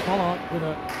 And Pollard with a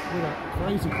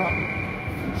crazy puck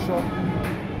shot.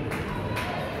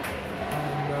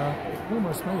 And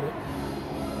almost made it.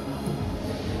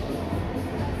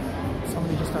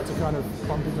 Somebody just had to kind of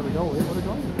bump into the goal. It would have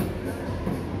gone.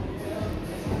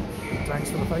 Thanks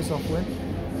for the face-off win.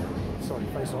 Sorry,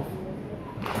 face-off.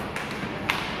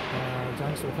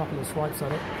 Thanks for a couple of swipes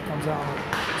at it. Comes out on a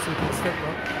CP step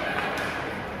up.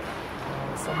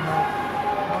 Somehow,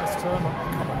 nice turn. Come on.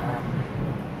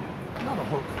 Another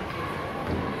hook.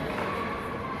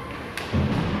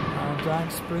 And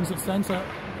Danks brings it centre.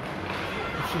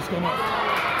 She's going to...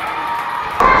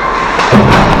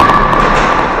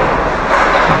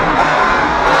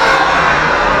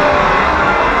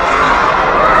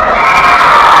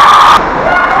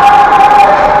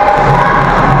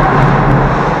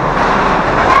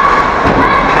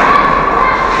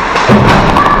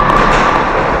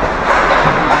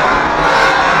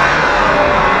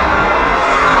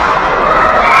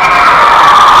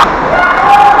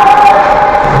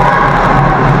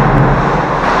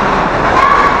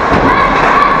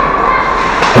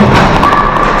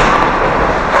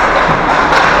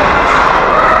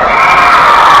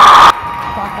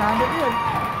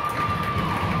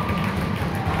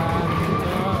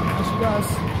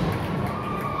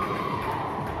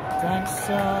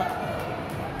 Put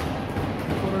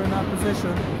her in that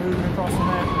position, moving across the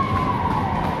net.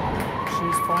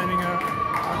 She's finding a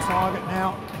target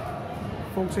now.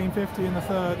 14:50 in the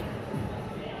third.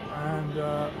 And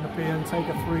Nepean take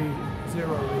a 3-0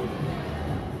 lead.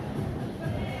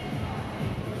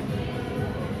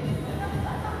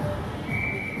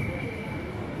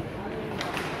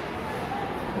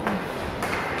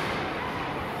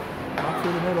 Up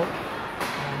through the middle.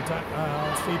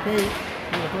 And CP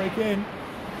with a break in.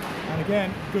 And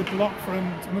again, good block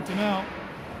from McDonnell.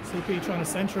 CP trying to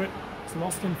centre it. It's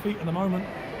lost in feet at the moment.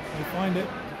 They find it.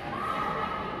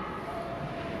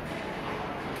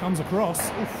 Comes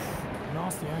across. Oof,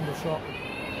 nasty angle shot.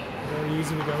 Very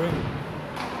easy to go in.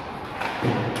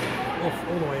 Off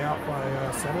all the way out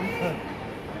by 7.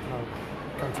 No,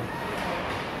 Carleton.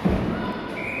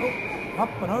 Oh,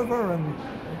 up and over, and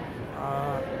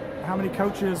how many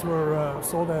coaches were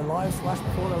saw their lives flash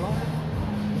before their lives?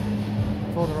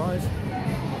 Before their eyes?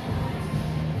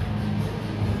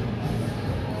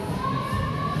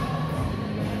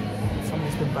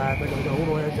 Something's been bad. They've got to go all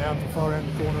the way down to the far end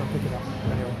of the corner and pick it up.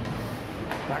 Anyway,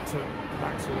 back to the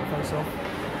face-off.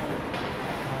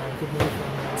 Good move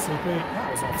from CP. That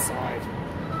was offside.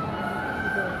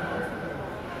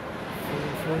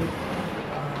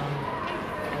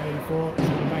 84.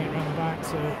 Bang it round the back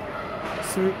to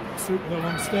Soup with a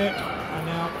long stick, and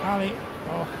now Ali.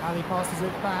 Oh, Ali passes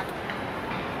it back.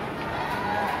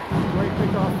 Great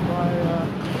pick off by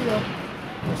Peter,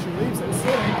 but she leaves it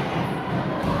sitting.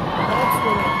 Hobbs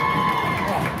with a,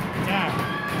 oh, damn.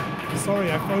 Sorry,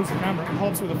 I froze the camera.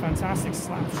 Hobbs with a fantastic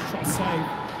slap shot save.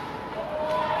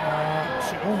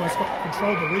 She almost got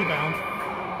control of the rebound.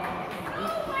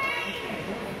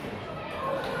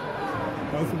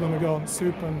 Both of them are gone.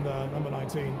 Soup and number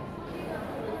 19.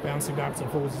 Bouncing backwards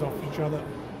and forwards off each other,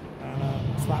 and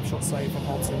a slap shot save from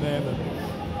Hobbs in there, but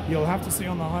you'll have to see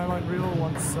on the highlight reel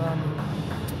once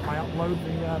I upload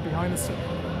the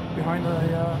behind the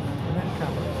net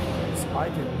camera, because I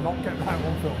did not get that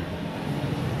on film.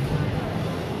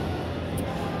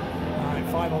 Alright,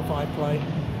 5-on-5 play,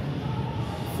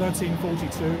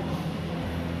 13:42.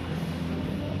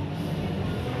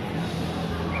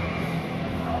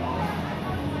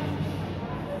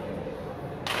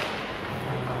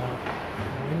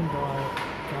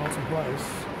 Place.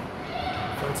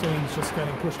 13's just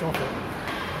getting pushed off it.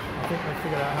 I think they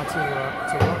figured out how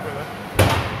to work with it.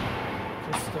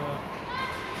 Just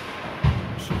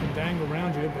she can dangle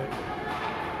around you, but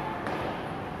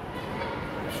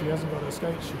if she hasn't got her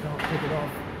skates, she can't pick it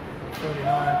off. 39.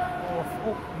 Oh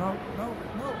no.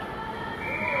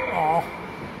 Oh.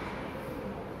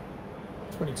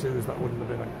 22s, that wouldn't have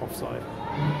been an offside.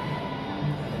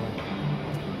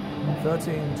 Anyway.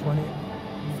 13-20.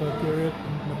 Third period,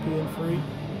 Nepean 3,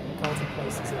 Carleton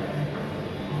places it.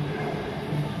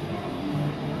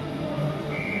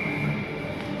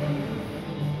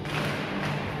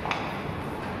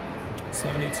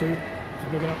 72,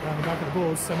 looking up around the back of the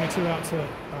boards, 72 out to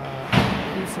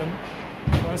Houston,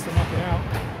 tries to knock it out,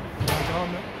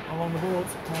 Gardner along the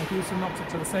boards, and Houston knocks it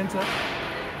to the centre,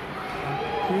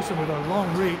 and Houston with a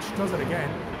long reach, does it again.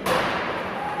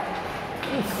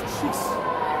 Oof, jeez.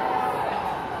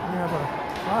 We have a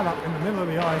right up in the middle of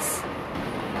the ice,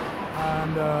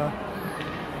 and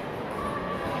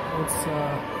it's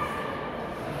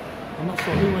I'm not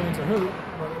sure who went into who,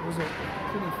 but it was a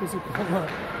pretty physical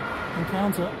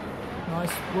encounter.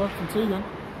 Nice work from Tegan,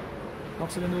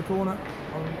 knocks it into the corner,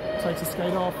 takes a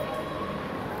skate off.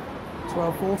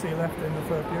 12:40 left in the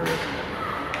third period.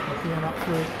 Nepean up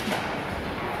 3.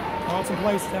 Carleton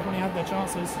Place definitely had their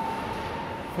chances.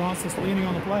 Francis leaning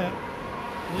on the player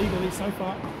legally so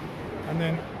far. And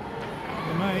then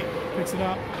LeMay picks it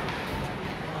up,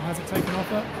 has it taken off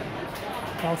her.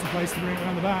 Carleton Place to bring it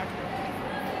around the back.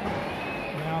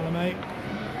 Now LeMay,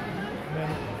 and then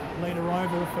late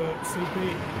arrival for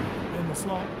CP in the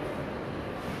slot.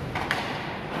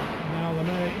 And now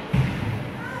LeMay,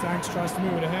 Danks tries to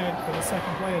move it ahead, but the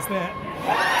second player's there.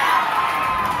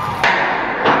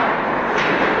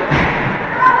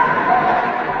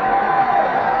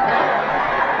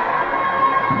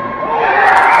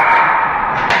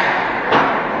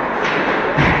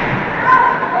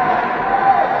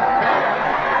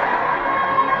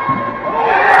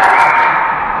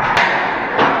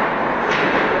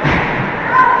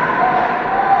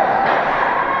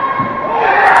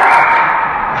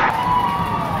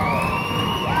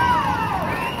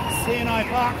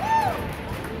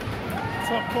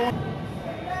 Top corner.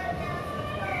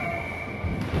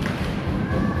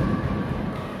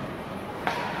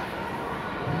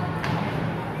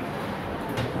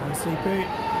 And CP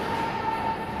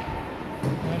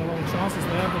had a lot of chances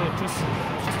there, but it just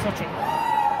such an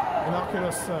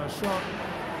innocuous shot.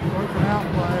 Broken out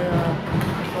by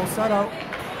Falsetto.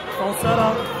 Falsetto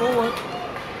forward.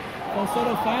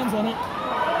 Falsetto fans on it.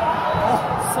 Oh,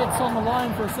 sits on the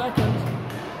line for a second.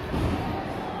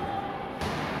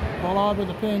 Pollard with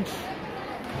a pinch.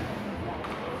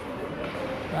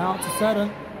 Out to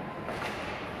Seddon.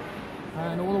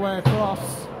 And all the way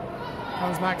across.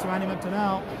 Comes back to Annie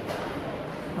McDonnell.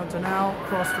 McDonnell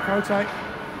across to Cote.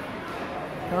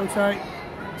 Cote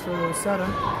to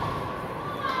Seddon.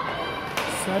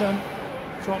 Seddon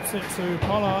drops it to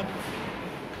Pollard.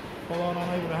 Pollard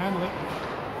unable to handle it.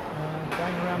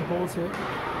 Banging around the boards here.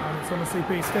 And it's on the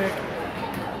CP stick.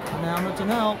 And now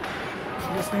McDonnell. She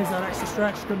just needs that extra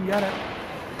stretch, couldn't get it.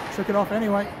 Trick it off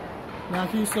anyway. Now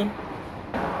Houston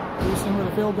with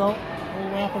a field goal, all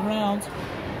the way up and round.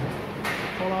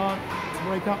 Pollard to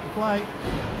break up the play.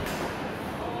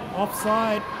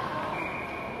 Offside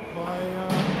by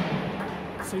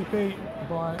CP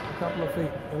by a couple of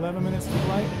feet. 11 minutes to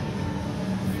play.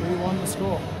 3-1 the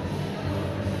score.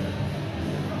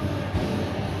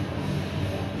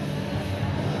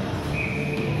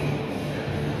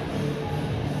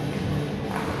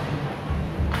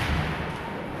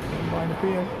 By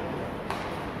Nepean.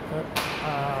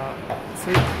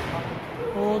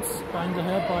 Boards banged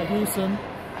ahead by Houston.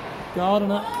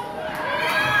 Gardner.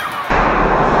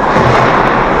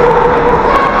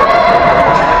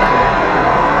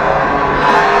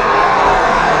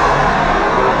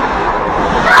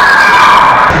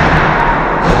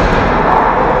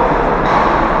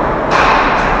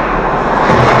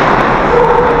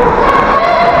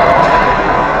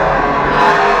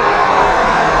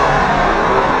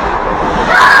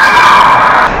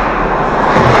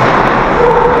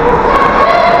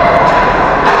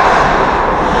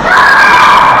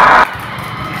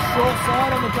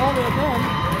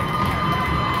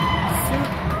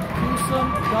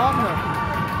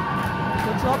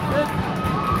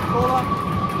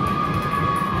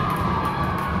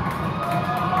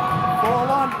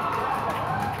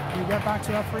 Back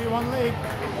to a 3-1 lead.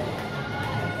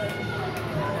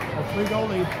 A 3-goal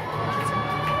lead.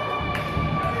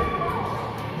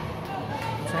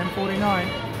 10:49.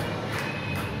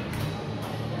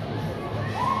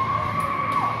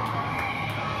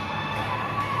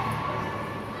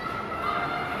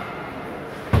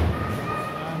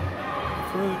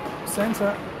 Through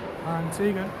center, and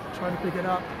Tegan trying to pick it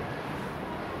up.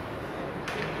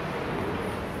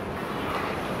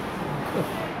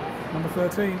 Number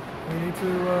 13. We need to,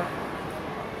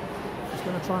 just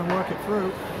going to try and work it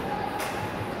through.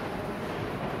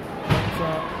 So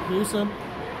Houston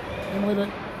in with it,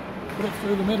 put it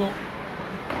through the middle.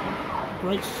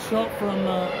 Great shot from,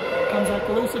 comes out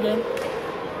loose again.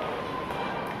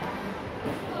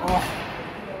 Oh,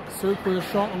 Soup with a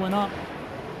shot that went up.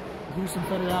 Houston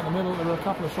fed it out the middle. There were a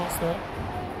couple of shots there.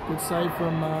 Good save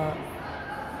from the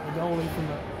goalie from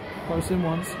the close-in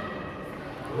ones.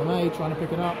 Renee trying to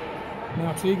pick it up.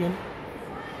 Now Tegan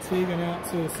out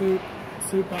to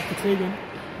Soup back to Tegan,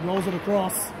 rolls it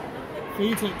across,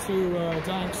 feeds it to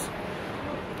Danks.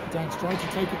 Danks tried to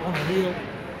take it on the heel,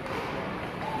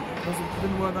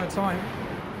 didn't work that time.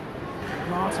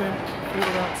 Martin thought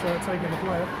about taking the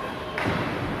play.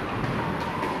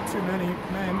 Too many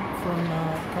men from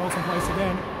Carleton Place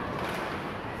again.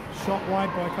 Shot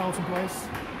wide by Carleton Place.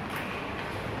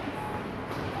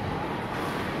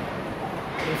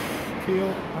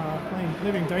 Keel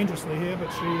living dangerously here,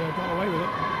 but she got away with it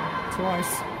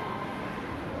twice.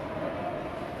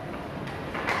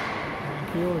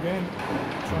 And Keel again,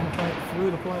 trying to play it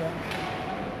through the player.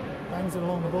 Bangs it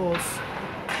along the boards.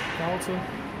 Carleton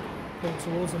pulled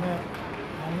towards the net.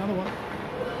 And another one.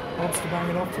 Hobbs to bang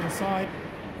it off to the side.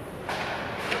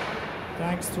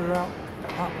 Danks throughout,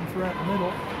 up and throughout the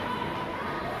middle.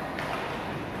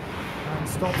 And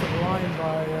stopped at the line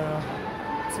by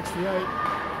 68.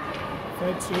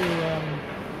 Fed to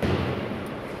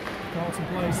Carleton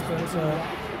Place, but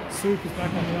Soup is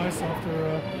back on the ice after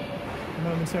a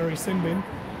momentary sin bin.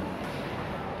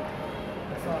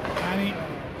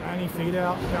 Annie feed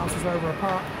out, bounces over a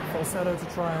puck, falsetto to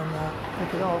try and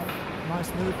pick it off.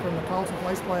 Nice move from the Carleton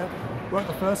Place player. Worked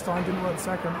the first time, didn't work the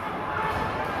second.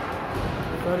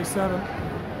 37,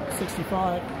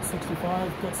 65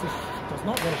 does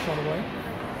not get a shot away.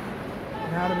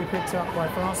 Now to be picked up by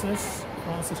Francis.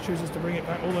 Francis chooses to bring it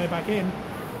back all the way back in.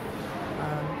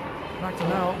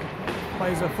 McDonnell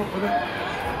plays her foot with it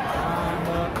and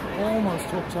almost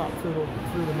hooked up through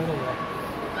the middle there.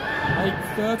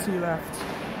 8:30 left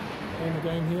in the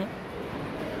game here.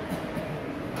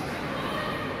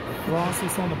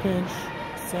 Francis on the pinch,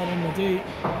 setting the D,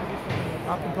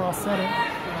 up and past setting,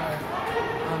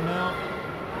 and now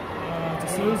to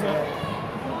Souza.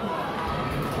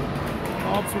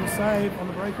 Hobbs with a save on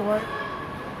the breakaway.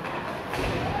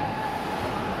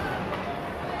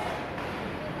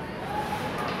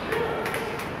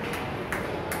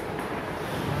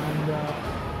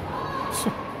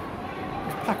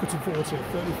 Packard to 40,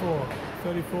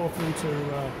 34 through to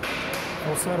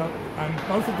Falsetto, and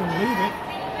both of them leave it.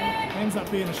 Ends up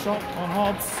being a shot on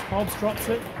Hobbs. Hobbs drops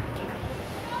it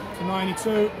to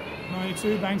 92.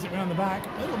 92 bangs it around the back.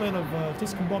 A little bit of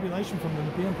discombobulation from the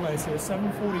Nepean players here.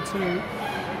 7:42,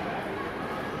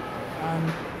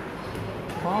 and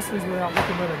Parsley's without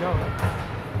looking where to go.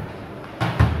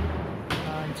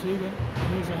 And Tegan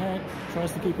moves ahead,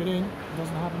 tries to keep it in.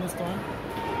 Doesn't happen this time.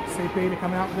 CP to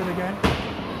come out with it again.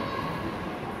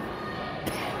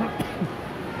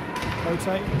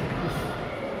 Rotate.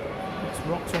 It's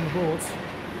rocks on the boards.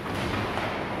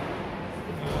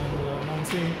 And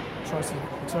 19 tries to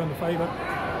return the favour.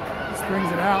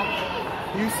 Springs it out.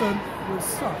 Houston with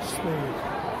such speed.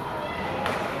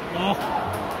 Oh.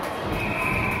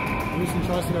 Houston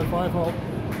tries to go 5-hole.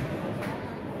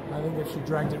 I think if she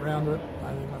dragged it round her,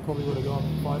 I think that probably would have gone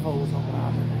 5-hole. Was not going to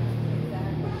happen.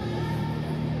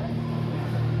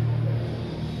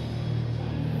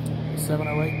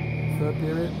 7:08, third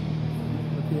period.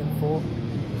 Nepean 4,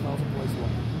 Carleton Place 1.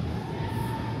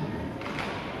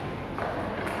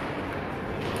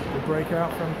 Good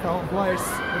breakout from Carleton Place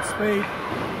with speed,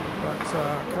 but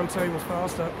Cote was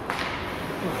faster.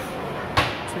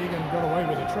 Tegan got away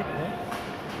with a trip there.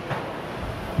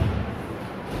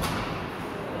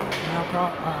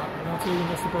 Now Tegan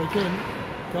gets to break in.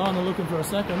 Garner looking for a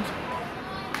second.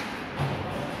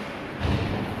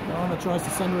 Garner tries to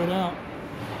centre it out.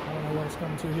 I don't know what it's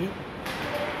coming to here.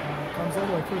 Comes all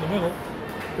the way through the middle.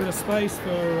 Bit of space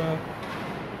for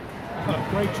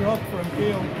great job from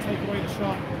Keel to take away the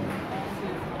shot.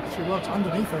 She works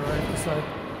underneath her over, so.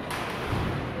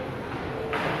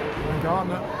 And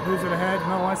Gardner moves it ahead,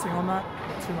 no icing on that.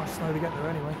 Too much snow to get there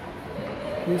anyway.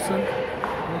 Houston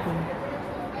looking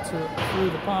through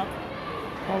the puck.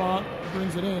 Pollard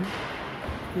brings it in.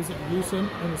 Gives it to Houston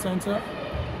in the centre.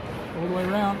 All the way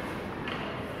around.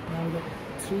 Now we've got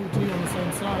 2G on the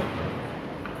same side.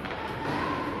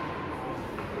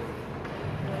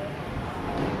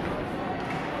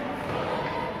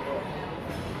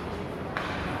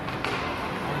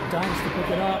 And Danks to pick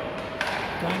it up.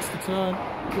 Danks to turn.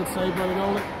 Good save by the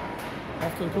goalie.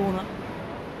 Off to the corner.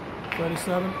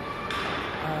 37.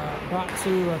 Back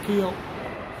to Keel.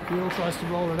 Keel tries to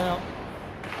roll it out.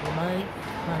 LeMay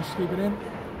managed to keep it in.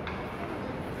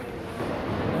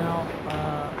 Now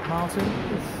Martin.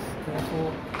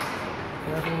 Careful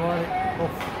riding.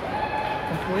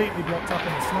 Completely blocked up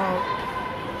in the snow.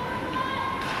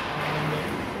 And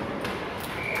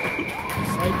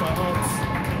saved by Hobbs.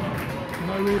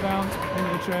 No rebound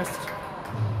into the chest.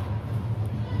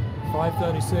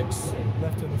 5:36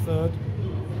 left in the third.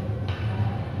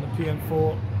 Nepean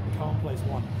 4, Carleton Place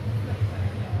 1.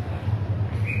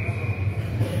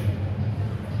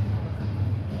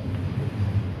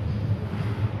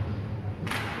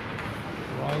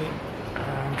 Riley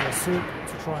and Soup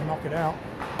to try and knock it out.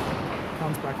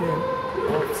 Comes back in,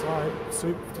 offside.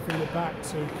 Soup to feed it back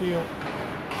to Keel.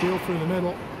 Keel through the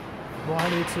middle.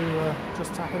 Riley to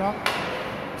just tap it up.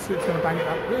 Soup's going to bang it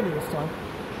up really this time.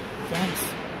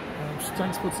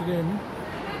 Danks puts it in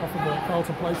off of the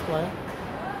Carleton Place player.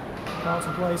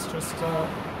 Carleton Place just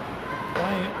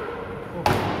playing it.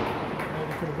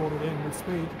 Maybe could have brought it in with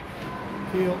speed.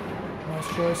 Keel, nice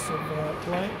choice of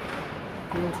play.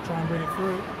 Keel to try and bring it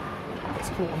through. Gets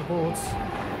caught on the boards.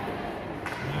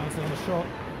 Now it's another shot.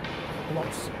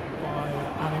 Blocked by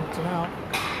Annington out.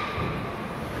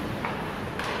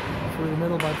 Through the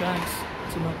middle by Danks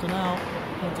to McDonnell.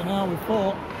 McDonnell with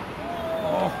 4.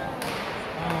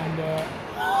 And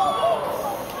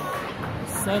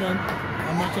Seddon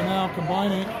and McDonnell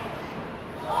combining.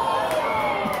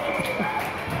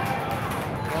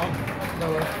 Well, there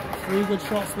were 3 good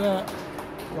shots there.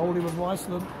 Goldie was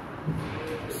Weissland,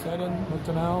 Seddon,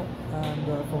 McDonnell, and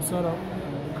Falsetto.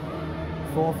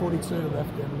 4:42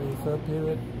 left in the third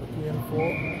period. Nepean 4,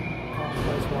 Carleton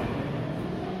Place 1.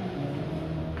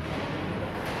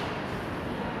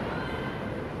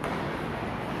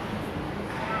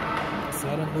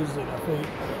 Seddon loses it, I think.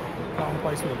 Carleton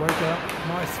Place with a breakout.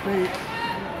 Nice speed.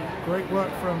 Great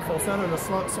work from Falsetto to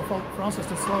Francis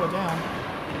to slow it down.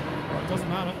 But it doesn't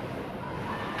matter.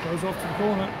 Goes off to the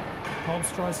corner.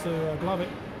 Hobbs tries to glove it.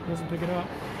 Doesn't pick it up.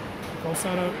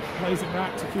 Falsetto plays it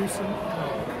back to Houston.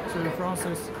 To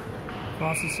Francis.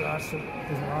 Francis actually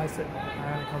doesn't ice it.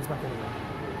 And it comes back in again.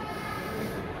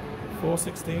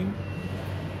 4:16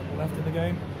 left in the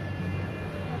game.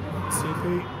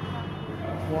 CP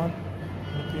 1.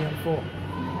 Nepean 4.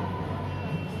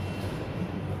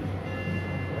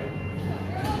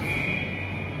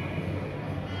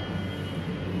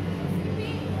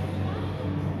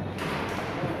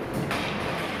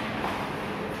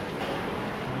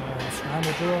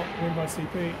 Scramble draw, win by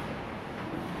CP.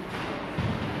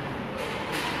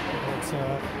 But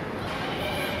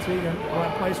Tegan,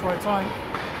 right place, right time.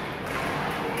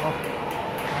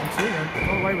 And Tegan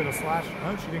got away with a slash.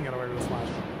 No, she didn't get away with a slash.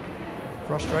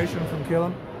 Frustration from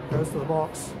Killen, goes to the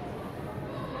box.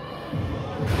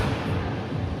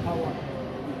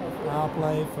 Power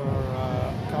play for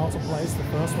Carleton Place, the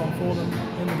first one for them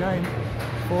in the game.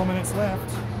 4 minutes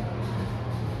left.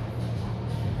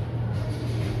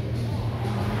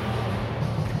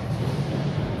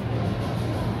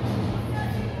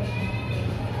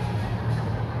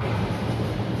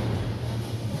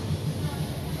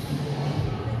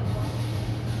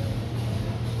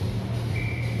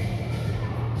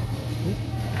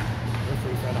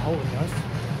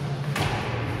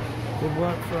 Good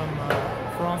work from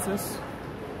Francis.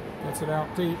 Gets it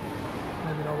out deep.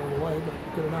 Maybe not all the way, but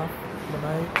good enough.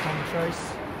 LeMay on the chase.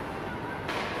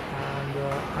 And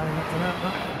hanging up the net.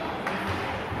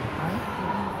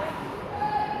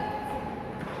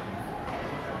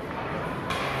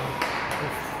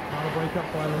 Another break up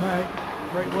by LeMay.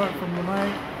 Great work from LeMay.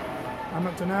 I'm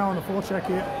up to now on the forecheck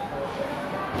here.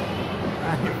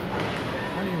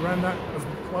 And he ran that as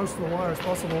close to the wire as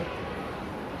possible.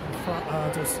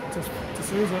 To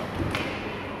Souza.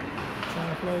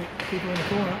 Trying to play people in the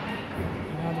corner.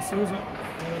 And now to Souza.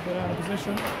 A little bit out of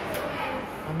position.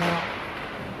 And now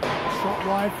shot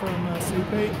wide from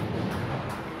CP.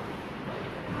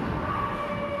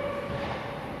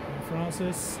 And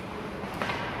Francis.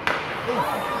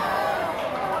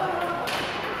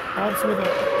 Hobbs with a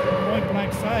point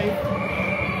blank save.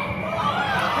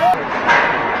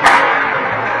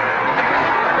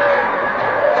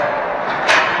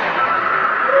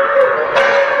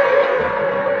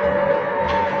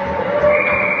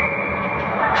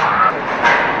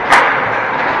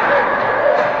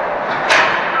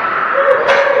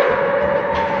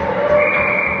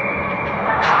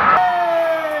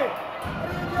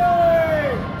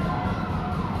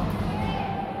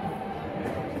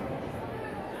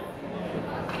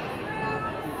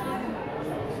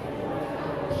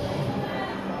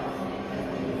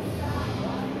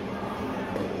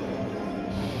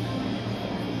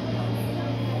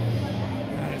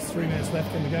 It's 3 minutes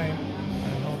left in the game,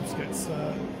 and Hobbs gets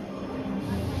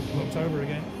looked over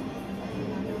again.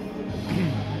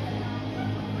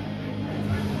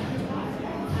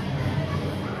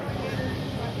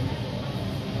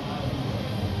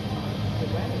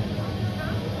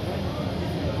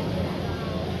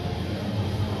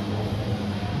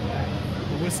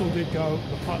 The whistle did go,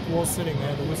 the puck was sitting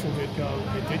there, the whistle did go,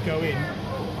 it did go in,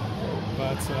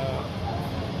 but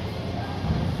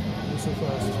whistle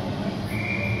first.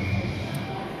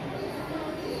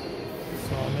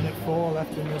 So 1:04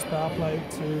 left in this power play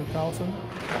to Carleton.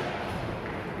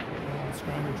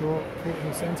 Scramble draw, put in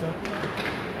the centre.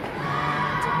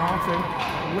 And Martin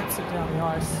whips it down the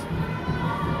ice.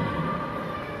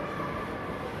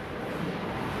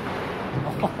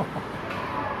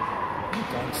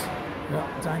 Danks. Yeah,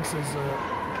 Danks is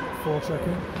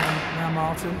forechecking. Now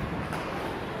Martin.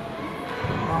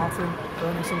 Martin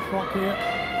burning some clock here.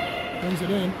 Brings it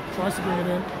in, tries to bring it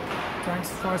in. Danks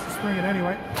tries to spring it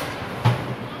anyway.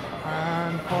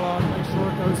 And Pollard makes sure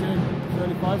it goes in.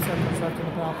 35 seconds left in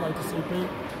the power play to CP.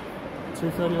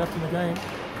 2:30 left in the game.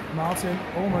 Martin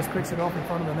almost picks it off in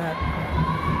front of the net.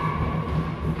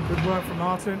 Good work from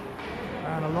Martin.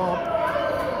 And a lob.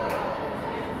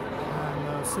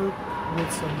 And Soup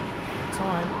with some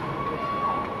time.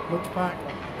 Looks back,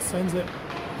 sends it.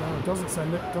 No, it doesn't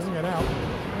send it, doesn't get out.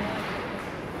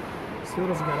 Still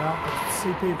doesn't get out. But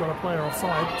CP got a player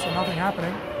offside, so nothing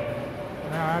happening.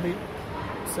 Now Abby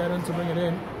Seddon to bring it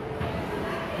in.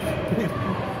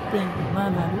 Being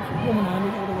manhandled,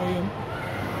 woman-handled all the way in.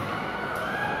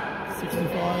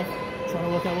 65, trying to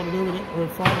work out what to do with it. We're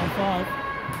at 5-on-5.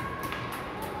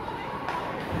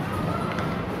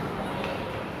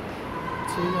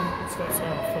 Tegan steps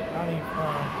out, Ali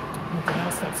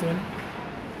Nepean steps in.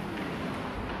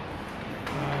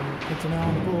 Nepean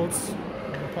on the boards.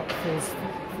 And the puck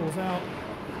falls out.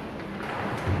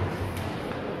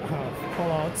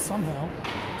 Pollard somehow,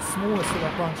 smallest of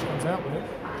that bunch, comes out with it.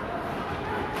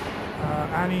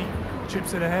 Annie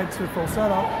chips it ahead to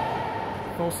Falsetto.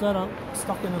 Falsetto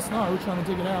stuck in the snow trying to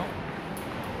dig it out.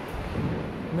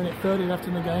 1:30 left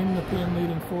in the game, Nepean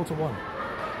leading 4-1.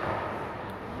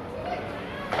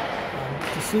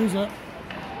 D'Souza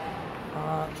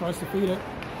tries to feed it.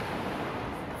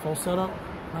 Falsetto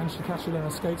managed to catch it in her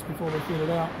skates before they feed it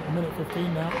out.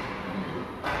 1:15 now.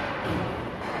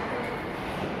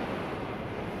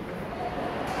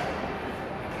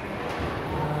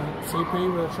 CP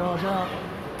with a charge out.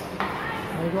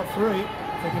 And they've got 3.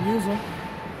 They can use them.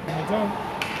 And they don't.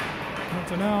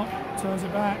 Carleton out. Turns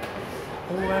it back.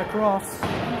 All the way across.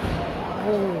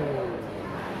 Oh.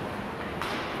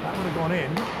 That would have gone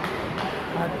in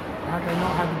had they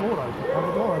not had the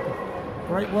door open.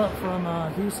 Great work from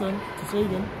Houston to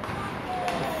Segan.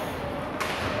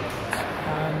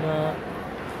 And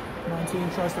 19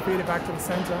 tries to feed it back to the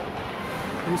centre.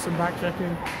 Houston back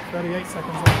checking. 38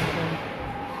 seconds left in the game.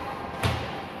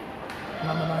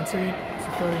 Number 19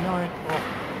 to 39. Oh.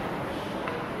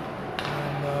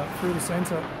 And through the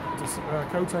centre,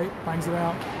 Cote bangs it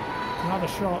out. Another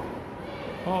shot.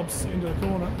 Hobbs into the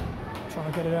corner,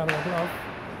 trying to get it out of the glove.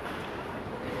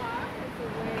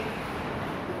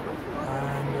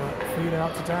 And feed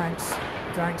out to Danks.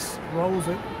 Danks rolls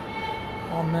it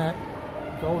on net.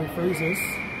 Goalie freezes.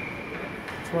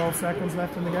 12 seconds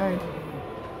left in the game.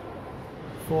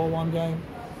 4-1 game.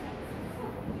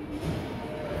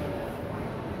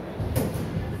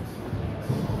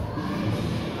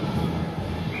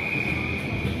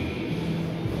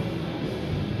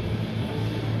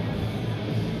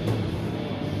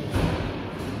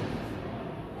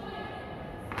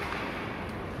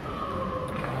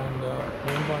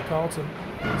 Win by Carleton.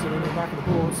 Puts it in the back of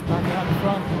the boards. Back out in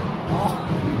front. Oh.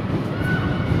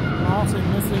 Martin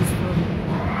misses from...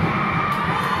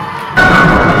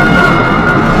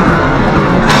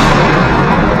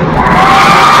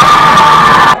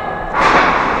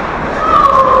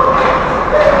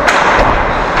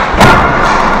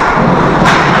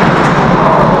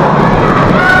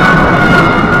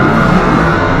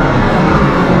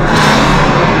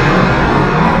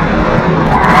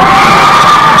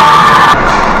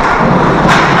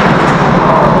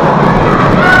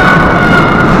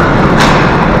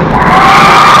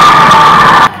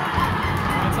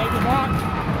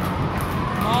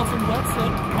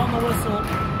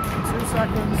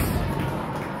 seconds.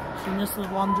 She missed the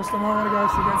one just a moment ago.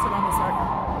 She gets it on the second.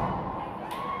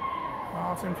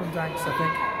 Carleton from Danks, I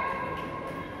think.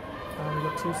 And we've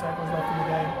got 2 seconds left in the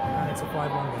game, and it's a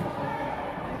 5-1 game.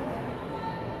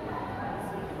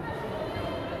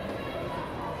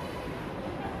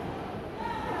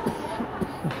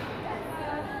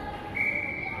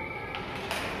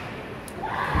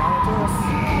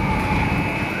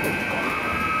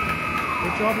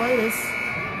 Good job, ladies.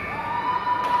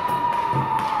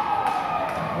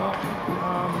 Well,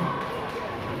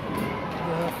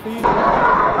 the feed.